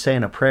head and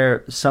saying a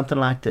prayer, something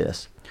like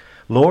this: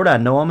 "Lord, I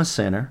know I'm a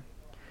sinner.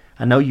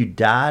 I know you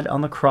died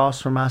on the cross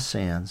for my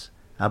sins.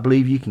 I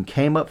believe you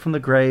came up from the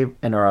grave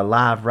and are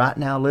alive right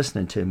now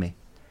listening to me.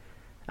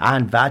 I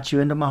invite you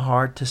into my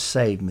heart to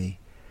save me.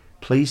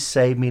 Please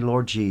save me,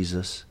 Lord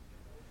Jesus.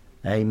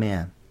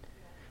 Amen."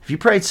 If you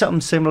prayed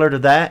something similar to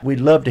that, we'd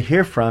love to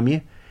hear from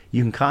you.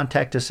 You can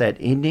contact us at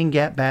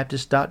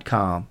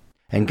IndianGapBaptist.com.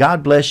 And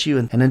God bless you,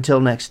 and until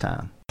next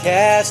time.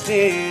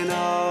 Casting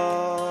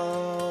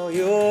all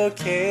your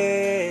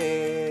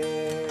care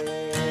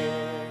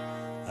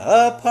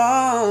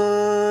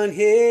upon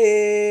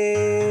him.